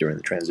little bit during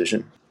the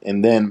transition.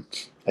 And then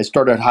I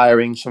started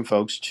hiring some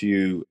folks,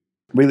 to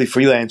really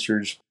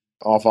freelancers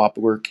off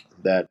Upwork,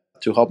 that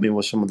to help me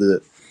with some of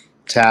the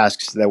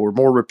tasks that were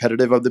more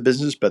repetitive of the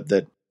business, but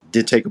that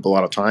did take up a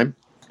lot of time.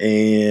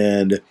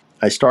 And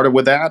I started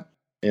with that,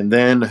 and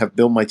then have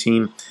built my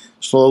team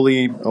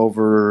slowly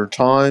over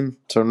time.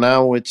 So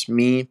now it's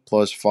me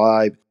plus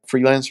 5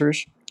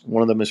 freelancers.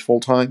 One of them is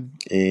full-time,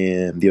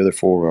 and the other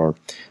 4 are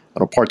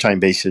on a part-time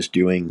basis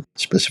dealing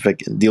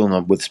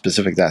with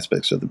specific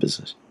aspects of the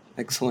business.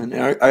 Excellent.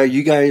 Are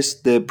you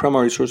guys the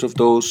primary source of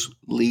those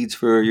leads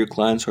for your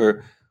clients,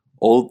 or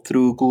all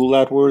through Google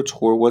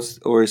AdWords,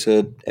 or is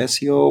it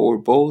SEO, or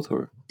both?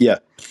 Or yeah,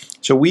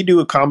 so we do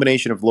a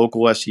combination of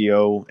local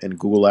SEO and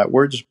Google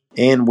AdWords,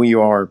 and we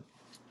are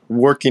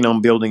working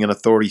on building an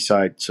authority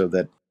site so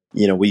that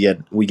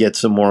we get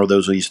some more of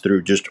those leads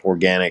through just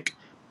organic,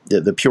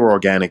 the pure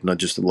organic, not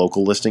just the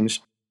local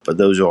listings, but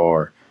those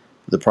are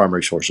the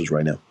primary sources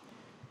right now.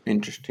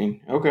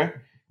 Interesting. Okay.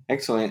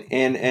 Excellent.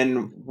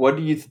 And what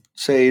do you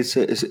say is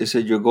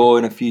it your goal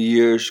in a few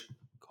years?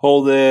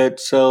 Hold it,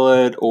 sell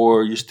it,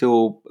 or you're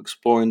still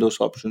exploring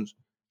those options?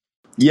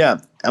 Yeah,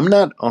 I'm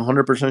not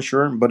 100%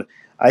 sure, but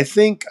I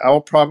think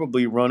I'll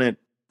probably run it,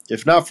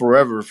 if not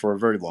forever, for a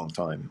very long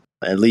time.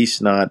 At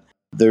least not.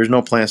 There's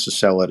no plans to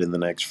sell it in the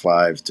next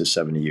 5 to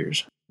 7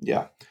 years.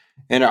 Yeah.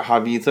 And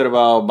have you thought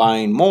about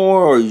buying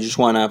more, or you just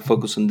want to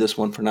focus on this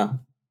one for now?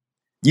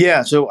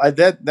 Yeah, so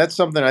that's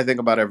something I think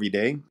about every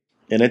day,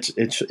 and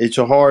it's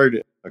a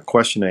hard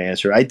question to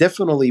answer. I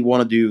definitely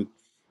want to do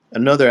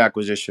another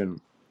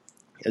acquisition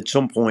at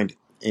some point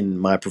in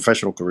my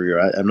professional career.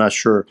 I'm not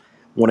sure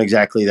when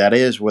exactly that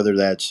is, whether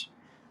that's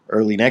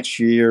early next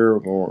year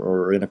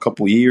or in a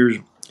couple years,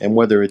 and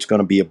whether it's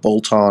going to be a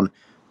bolt-on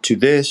to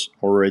this,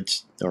 or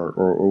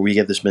or we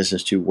get this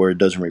business to where it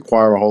doesn't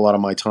require a whole lot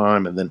of my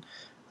time, and then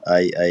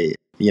I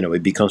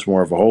it becomes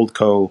more of a hold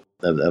co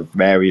of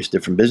various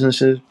different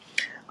businesses.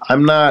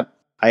 I'm not.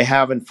 I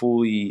haven't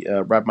fully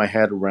wrapped my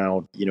head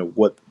around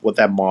what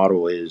that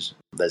model is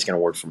that's going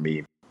to work for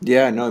me.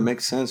 Yeah, no, it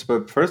makes sense.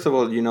 But first of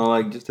all,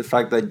 like just the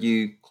fact that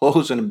you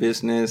close on a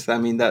business, I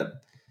mean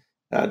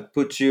that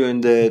puts you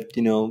in the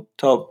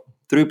top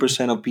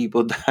 3% of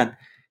people that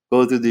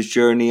go through this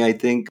journey. I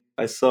think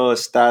I saw a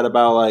stat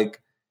about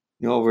like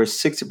over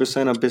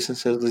 60% of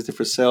businesses listed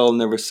for sale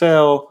never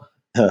sell.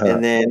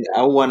 And then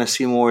I want to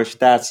see more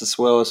stats as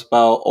well as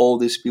about all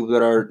these people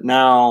that are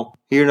now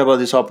hearing about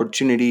this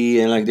opportunity.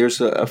 And like there's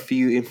a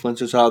few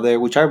influencers out there,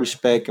 which I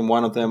respect. And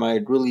one of them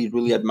I really,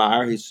 really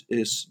admire his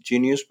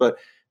genius. But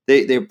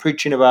they're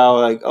preaching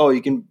about like, oh,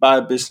 you can buy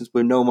a business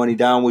with no money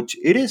down, which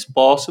it is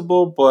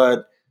possible.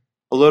 But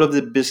a lot of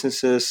the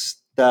businesses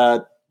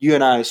that you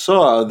and I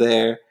saw out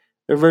there,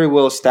 they're very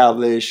well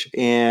established.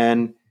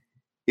 And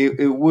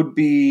it would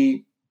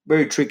be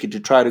very tricky to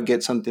try to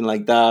get something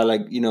like that,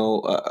 like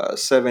a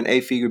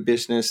 7-8 figure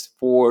business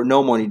for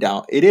no money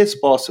down. It is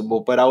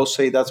possible, but I would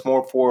say that's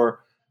more for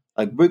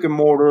like brick and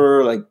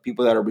mortar, like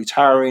people that are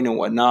retiring and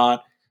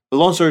whatnot. But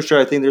long story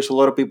short, I think there's a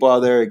lot of people out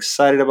there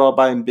excited about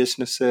buying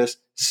businesses,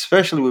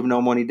 especially with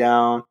no money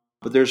down.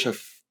 But there's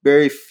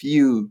very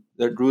few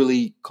that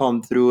really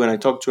come through. And I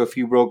talked to a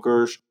few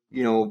brokers,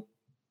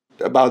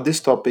 about this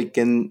topic,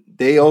 and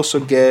they also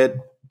get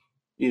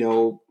you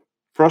know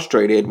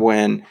frustrated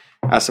when,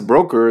 as a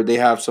broker, they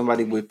have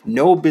somebody with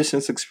no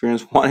business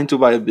experience wanting to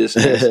buy a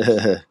business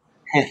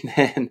and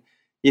then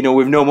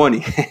with no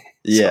money.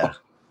 Yeah,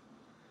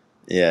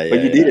 So, yeah, but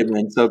yeah, you did yeah, it,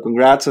 man. So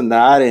congrats on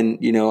that. And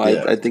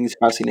yeah. I think it's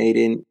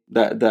fascinating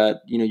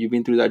that you've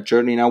been through that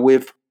journey. Now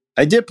with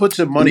I did put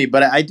some money,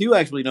 but I do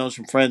actually know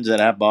some friends that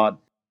have bought,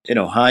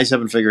 high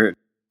 7 figure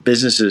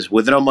businesses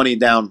with no money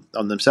down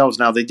on themselves.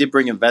 Now they did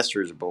bring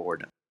investors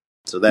aboard,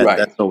 so right.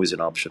 that's always an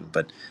option.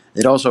 But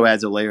it also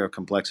adds a layer of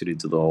complexity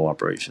to the whole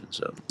operation.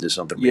 So there's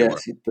something to be aware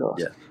of. Yes, it does.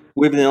 Yeah.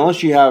 With the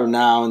knowledge you have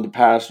now in the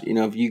past,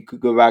 if you could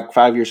go back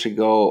 5 years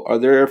ago, are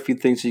there a few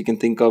things you can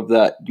think of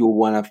that you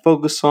want to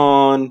focus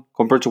on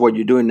compared to what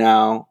you're doing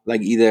now?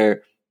 Like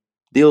either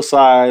deal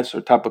size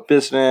or type of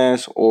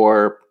business,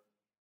 or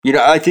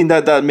I think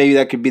that maybe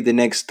that could be the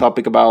next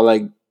topic about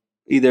like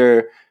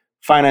either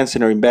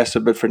financing or investor.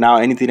 But for now,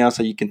 anything else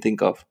that you can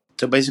think of?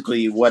 So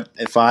basically, what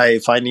if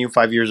I knew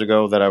 5 years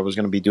ago that I was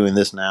going to be doing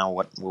this now?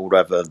 What would I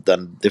have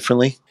done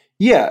differently?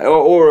 Yeah,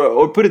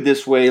 or put it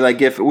this way,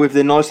 like if with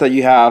the knowledge that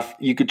you have,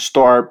 you could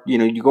start,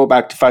 you go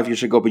back to 5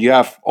 years ago, but you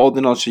have all the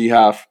knowledge that you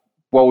have,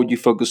 what would you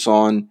focus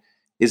on?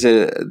 Is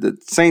it the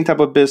same type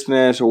of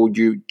business, or would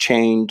you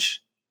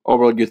change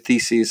overall your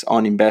thesis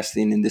on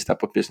investing in this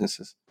type of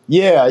businesses?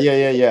 Yeah, yeah,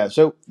 yeah, yeah.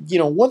 So,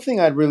 one thing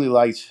I really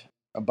liked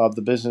about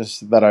the business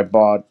that I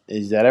bought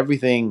is that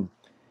everything,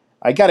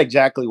 I got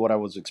exactly what I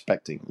was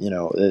expecting.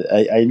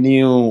 I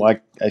knew,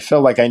 I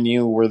felt like I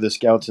knew where the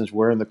skeletons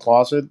were in the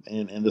closet,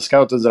 and the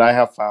skeletons that I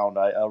have found,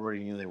 I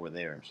already knew they were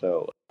there.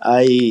 So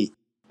I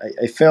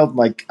felt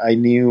like I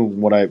knew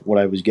what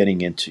I was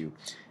getting into.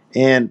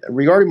 And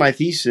regarding my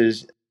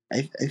thesis,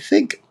 I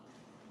think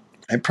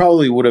I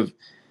probably would have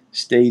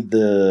stayed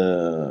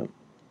the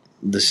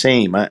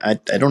same. I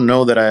don't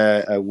know that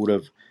I would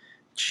have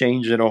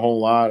changed it a whole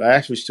lot. I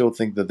actually still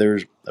think that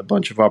there's a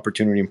bunch of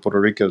opportunity in Puerto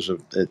Rico. So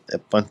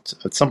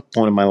at some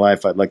point in my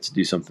life, I'd like to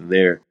do something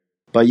there.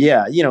 But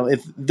yeah,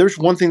 if there's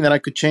one thing that I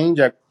could change,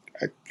 I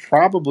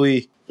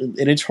probably,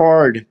 and it's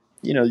hard,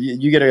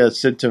 you get to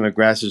sit to the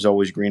grass is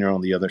always greener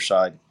on the other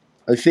side.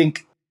 I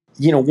think,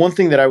 one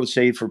thing that I would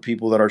say for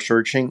people that are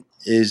searching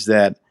is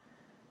that,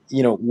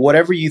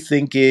 whatever you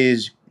think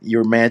is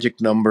your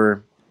magic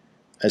number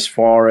as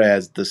far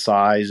as the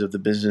size of the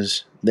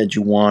business that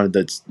you want,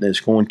 that's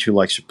going to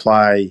like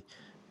supply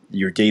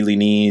your daily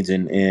needs,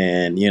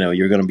 and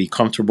you're going to be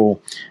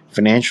comfortable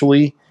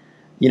financially.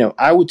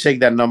 I would take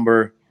that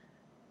number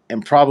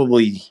and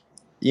probably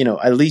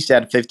at least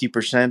add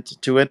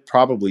 50% to it,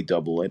 probably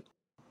double it,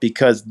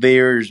 because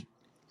there's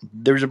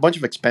a bunch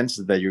of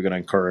expenses that you're going to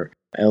incur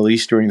at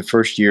least during the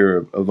first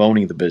year of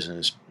owning the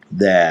business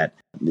that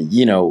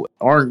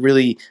aren't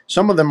really,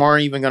 some of them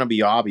aren't even going to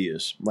be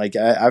obvious. Like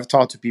I've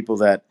talked to people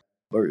that,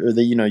 or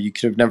that you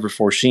could have never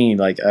foreseen.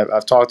 Like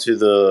I've talked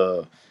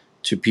to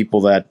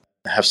people that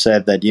have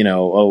said that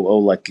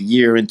like a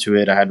year into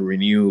it I had to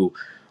renew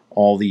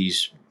all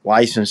these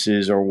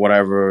licenses or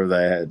whatever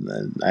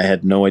that I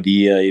had no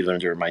idea even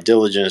during my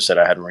diligence that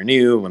I had to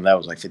renew, and that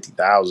was like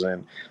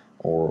 50,000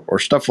 or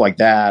stuff like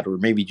that. Or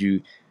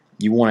maybe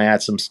you want to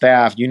add some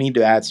staff, you need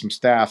to add some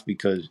staff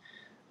because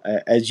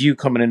as you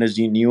coming in as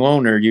the new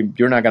owner,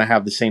 you're not going to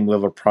have the same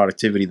level of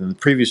productivity than the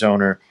previous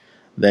owner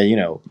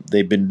that,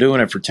 they've been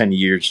doing it for 10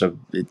 years. So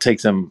it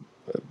takes them,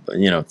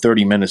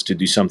 30 minutes to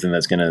do something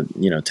that's going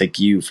to, take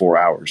you 4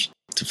 hours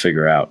to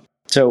figure out.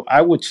 So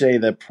I would say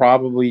that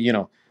probably,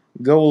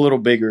 go a little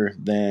bigger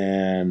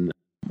than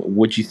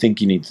what you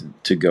think you need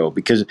to go.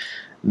 Because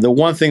the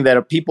one thing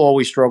that people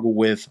always struggle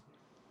with,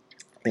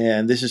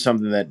 and this is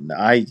something that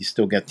I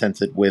still get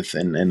tempted with,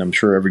 and I'm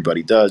sure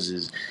everybody does,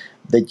 is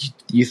that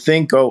you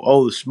think,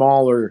 the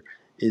smaller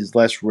is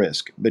less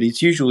risk, but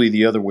it's usually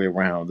the other way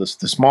around. The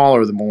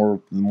smaller, the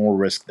more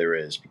risk there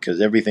is,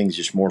 because everything's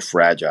just more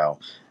fragile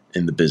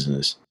in the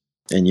business,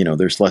 and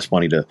there's less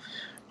money to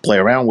play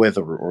around with,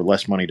 or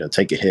less money to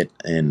take a hit,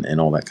 and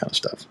all that kind of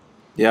stuff.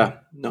 Yeah,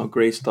 no,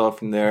 great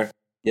stuff in there.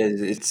 Yeah,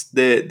 it's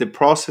the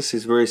process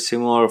is very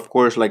similar. Of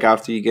course, like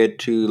after you get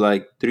to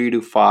like 3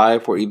 to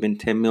 5 or even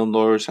 $10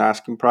 million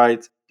asking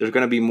price, there's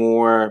gonna be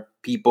more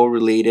people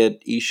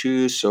related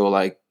issues. So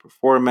like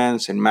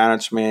performance and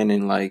management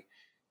and like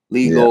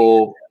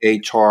legal,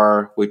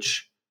 HR,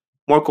 which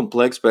more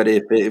complex. But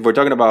if we're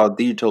talking about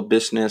digital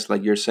business,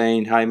 like you're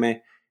saying,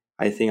 Jaime,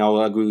 I think I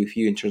will agree with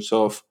you in terms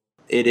of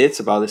it is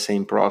about the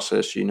same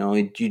process.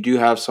 You do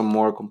have some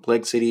more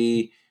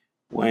complexity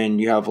when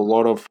you have a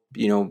lot of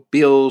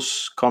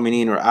bills coming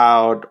in or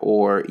out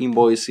or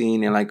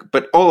invoicing and like,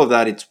 but all of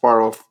that, it's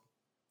part of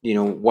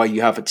why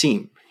you have a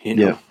team.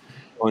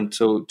 On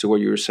to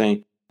what you were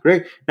saying.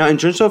 Great. Now in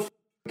terms of,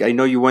 I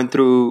know you went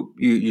through,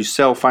 you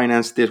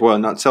self-financed this, well,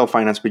 not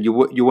self-financed, but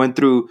you went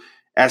through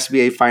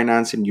SBA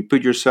finance and you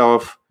put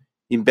yourself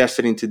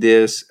invested into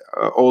this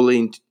all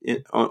in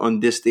on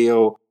this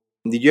deal.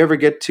 Did you ever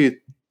get to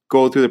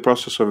go through the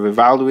process of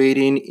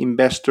evaluating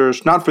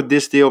investors, not for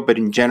this deal, but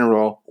in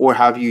general? Or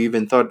have you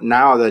even thought,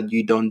 now that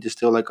you done this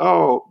deal, like,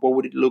 what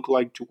would it look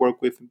like to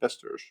work with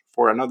investors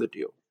for another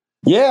deal?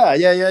 Yeah.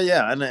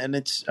 And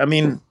it's,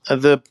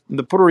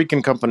 the Puerto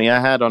Rican company I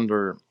had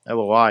under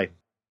LOI,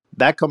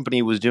 that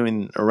company was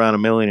doing around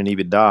 $1 million in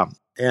EBITDA,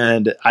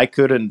 and I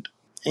couldn't,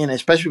 and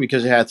especially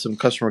because it had some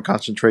customer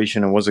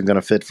concentration and wasn't going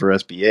to fit for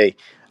SBA,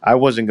 I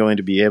wasn't going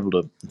to be able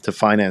to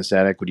finance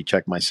that equity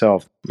check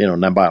myself,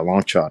 not by a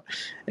long shot.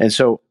 And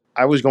so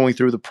I was going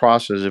through the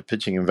process of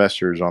pitching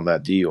investors on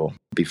that deal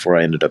before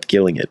I ended up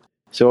killing it.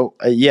 So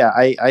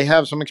I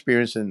have some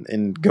experience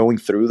in going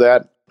through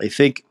that. I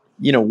think,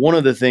 one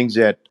of the things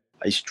that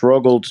I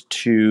struggled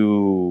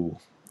to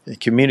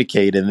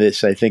communicate in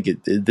this, I think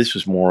this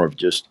was more of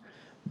just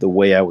the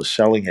way I was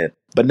selling it.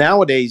 But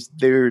nowadays,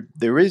 there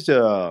is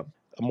a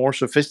more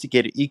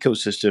sophisticated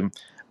ecosystem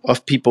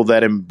of people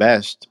that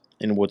invest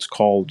in what's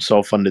called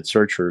self-funded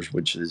searchers,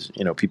 which is,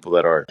 people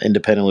that are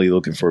independently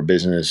looking for a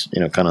business,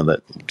 kind of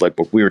that, like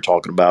what we were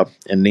talking about,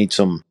 and need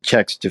some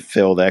checks to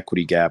fill the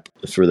equity gap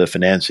for the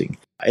financing.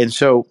 And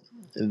so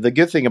the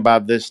good thing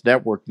about this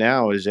network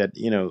now is that,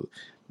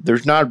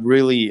 there's not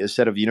really a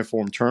set of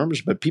uniform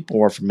terms, but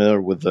people are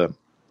familiar with the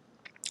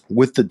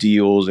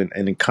deals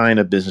and the kind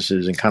of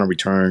businesses and kind of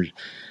returns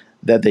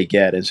that they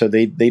get. And so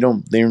they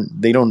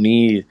don't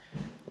need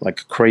like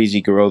a crazy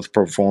growth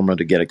pro forma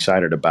to get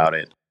excited about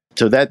it.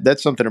 So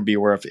that's something to be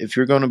aware of. If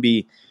you're going to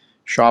be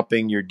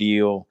shopping your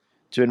deal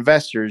to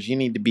investors, you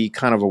need to be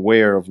kind of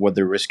aware of what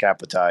their risk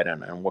appetite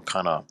and what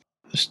kind of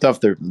stuff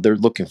they're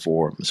looking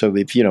for. So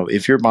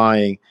if you're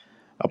buying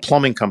a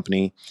plumbing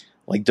company,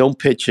 like, don't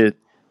pitch it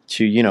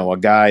to, a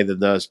guy that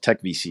does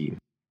tech VC,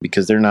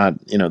 because there's nothing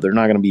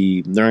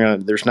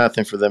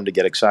for them to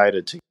get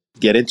excited to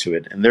get into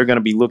it. And they're going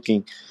to be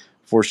looking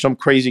for some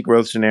crazy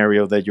growth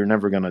scenario that you're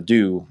never going to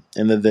do.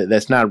 And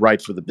that's not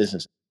right for the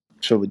business.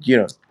 So,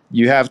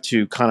 you have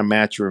to kind of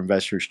match your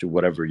investors to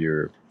whatever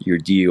your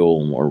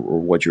deal or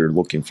what you're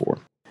looking for.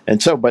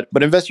 And so, but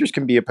investors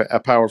can be a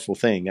powerful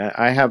thing.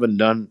 I haven't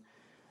done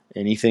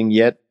anything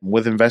yet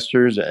with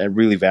investors. I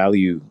really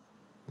value,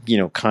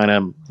 kind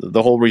of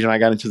the whole reason I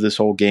got into this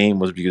whole game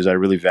was because I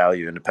really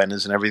value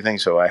independence and everything.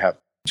 So I have,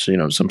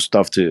 some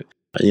stuff to,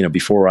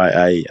 before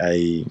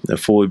I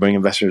fully bring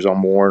investors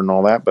on board and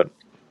all that. But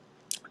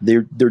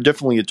they're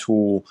definitely a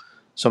tool,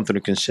 something to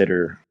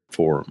consider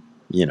for,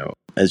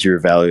 as you're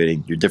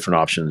evaluating your different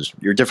options,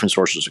 your different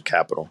sources of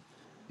capital.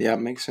 Yeah,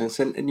 makes sense.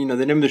 And the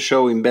name of the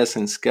show, Invest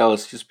and Scale,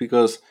 is just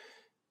because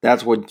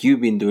that's what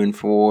you've been doing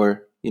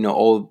for,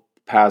 all the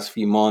past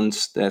few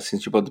months, that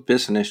since you bought the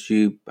business,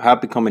 you have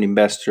become an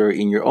investor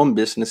in your own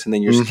business, and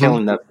then you're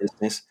scaling that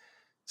business.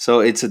 So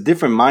it's a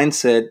different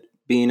mindset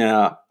being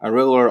a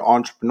regular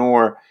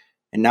entrepreneur.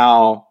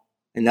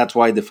 And that's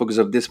why the focus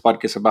of this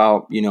podcast is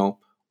about,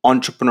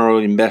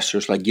 entrepreneurial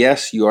investors. Like,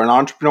 yes, you are an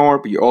entrepreneur,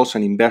 but you're also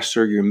an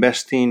investor. You're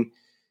investing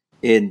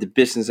in the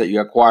business that you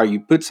acquire.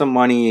 You put some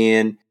money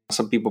in.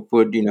 Some people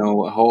put,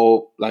 a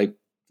whole, like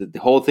the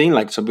whole thing.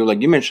 Like some people,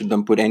 like you mentioned,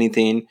 don't put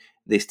anything.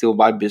 They still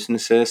buy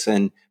businesses,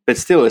 but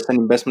still, it's an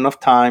investment of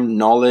time,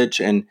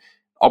 knowledge, and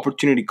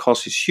opportunity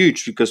cost is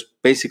huge, because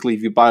basically,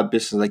 if you buy a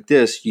business like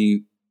this,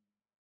 you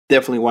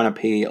definitely want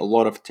to pay a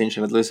lot of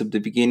attention, at least at the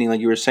beginning.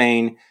 Like you were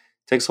saying, it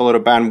takes a lot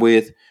of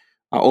bandwidth.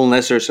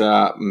 unless there's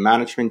a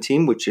management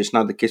team, which is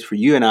not the case for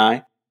you and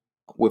I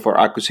with our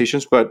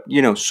acquisitions. But,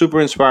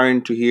 super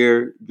inspiring to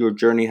hear your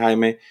journey,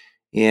 Jaime,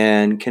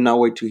 and cannot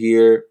wait to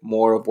hear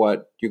more of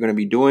what you're going to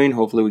be doing.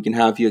 Hopefully we can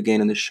have you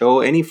again on the show.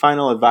 Any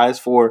final advice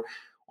for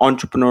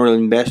entrepreneurial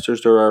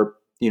investors that are,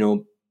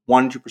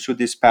 wanting to pursue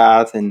this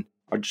path and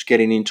are just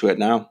getting into it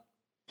now?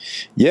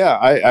 Yeah,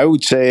 I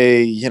would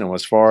say,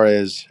 as far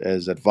as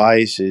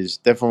advice is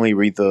definitely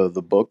read the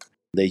book,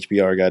 the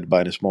HBR Guide to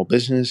Buying a Small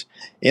Business,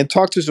 and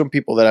talk to some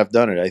people that have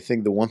done it. I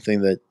think the one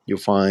thing that you'll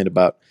find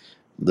about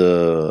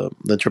the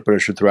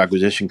entrepreneurship through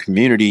acquisition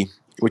community,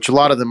 which a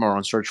lot of them are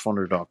on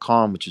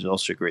searchfunder.com, which is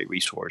also a great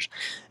resource,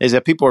 is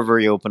that people are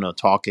very open to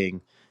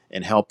talking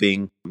and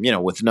helping,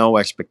 with no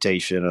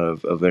expectation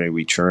of any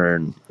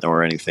return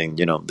or anything.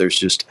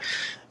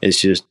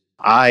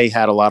 I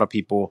had a lot of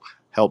people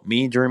help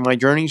me during my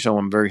journey, so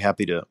I'm very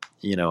happy to,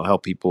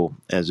 help people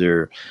as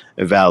they're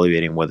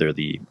evaluating whether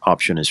the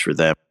option is for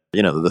them.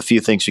 The few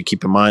things to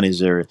keep in mind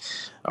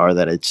are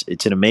that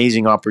it's an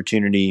amazing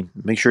opportunity.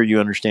 Make sure you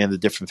understand the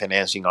different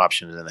financing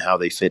options and how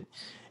they fit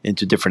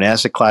into different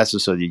asset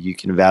classes so that you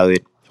can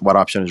evaluate what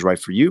option is right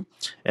for you.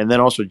 And then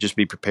also just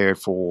be prepared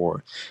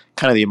for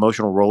kind of the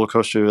emotional roller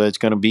coaster that it's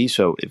going to be.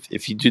 So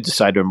if you do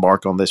decide to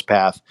embark on this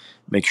path,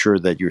 make sure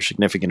that your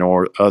significant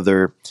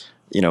other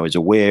is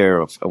aware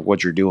of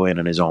what you're doing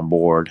and is on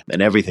board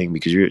and everything,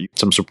 because you're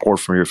some support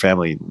from your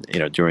family,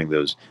 during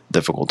those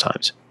difficult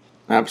times.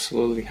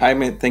 Absolutely.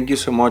 Jaime, thank you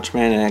so much,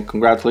 man. And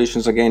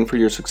congratulations again for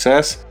your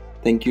success.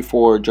 Thank you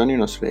for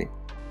joining us today.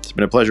 It's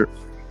been a pleasure.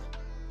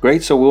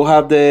 Great. So we'll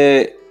have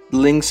the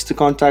links to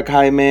contact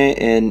Jaime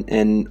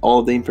and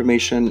all the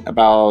information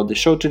about the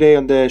show today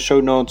on the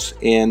show notes.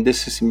 And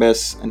this is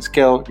Invest and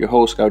Scale, your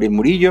host, Gabriel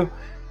Murillo.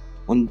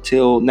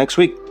 Until next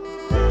week.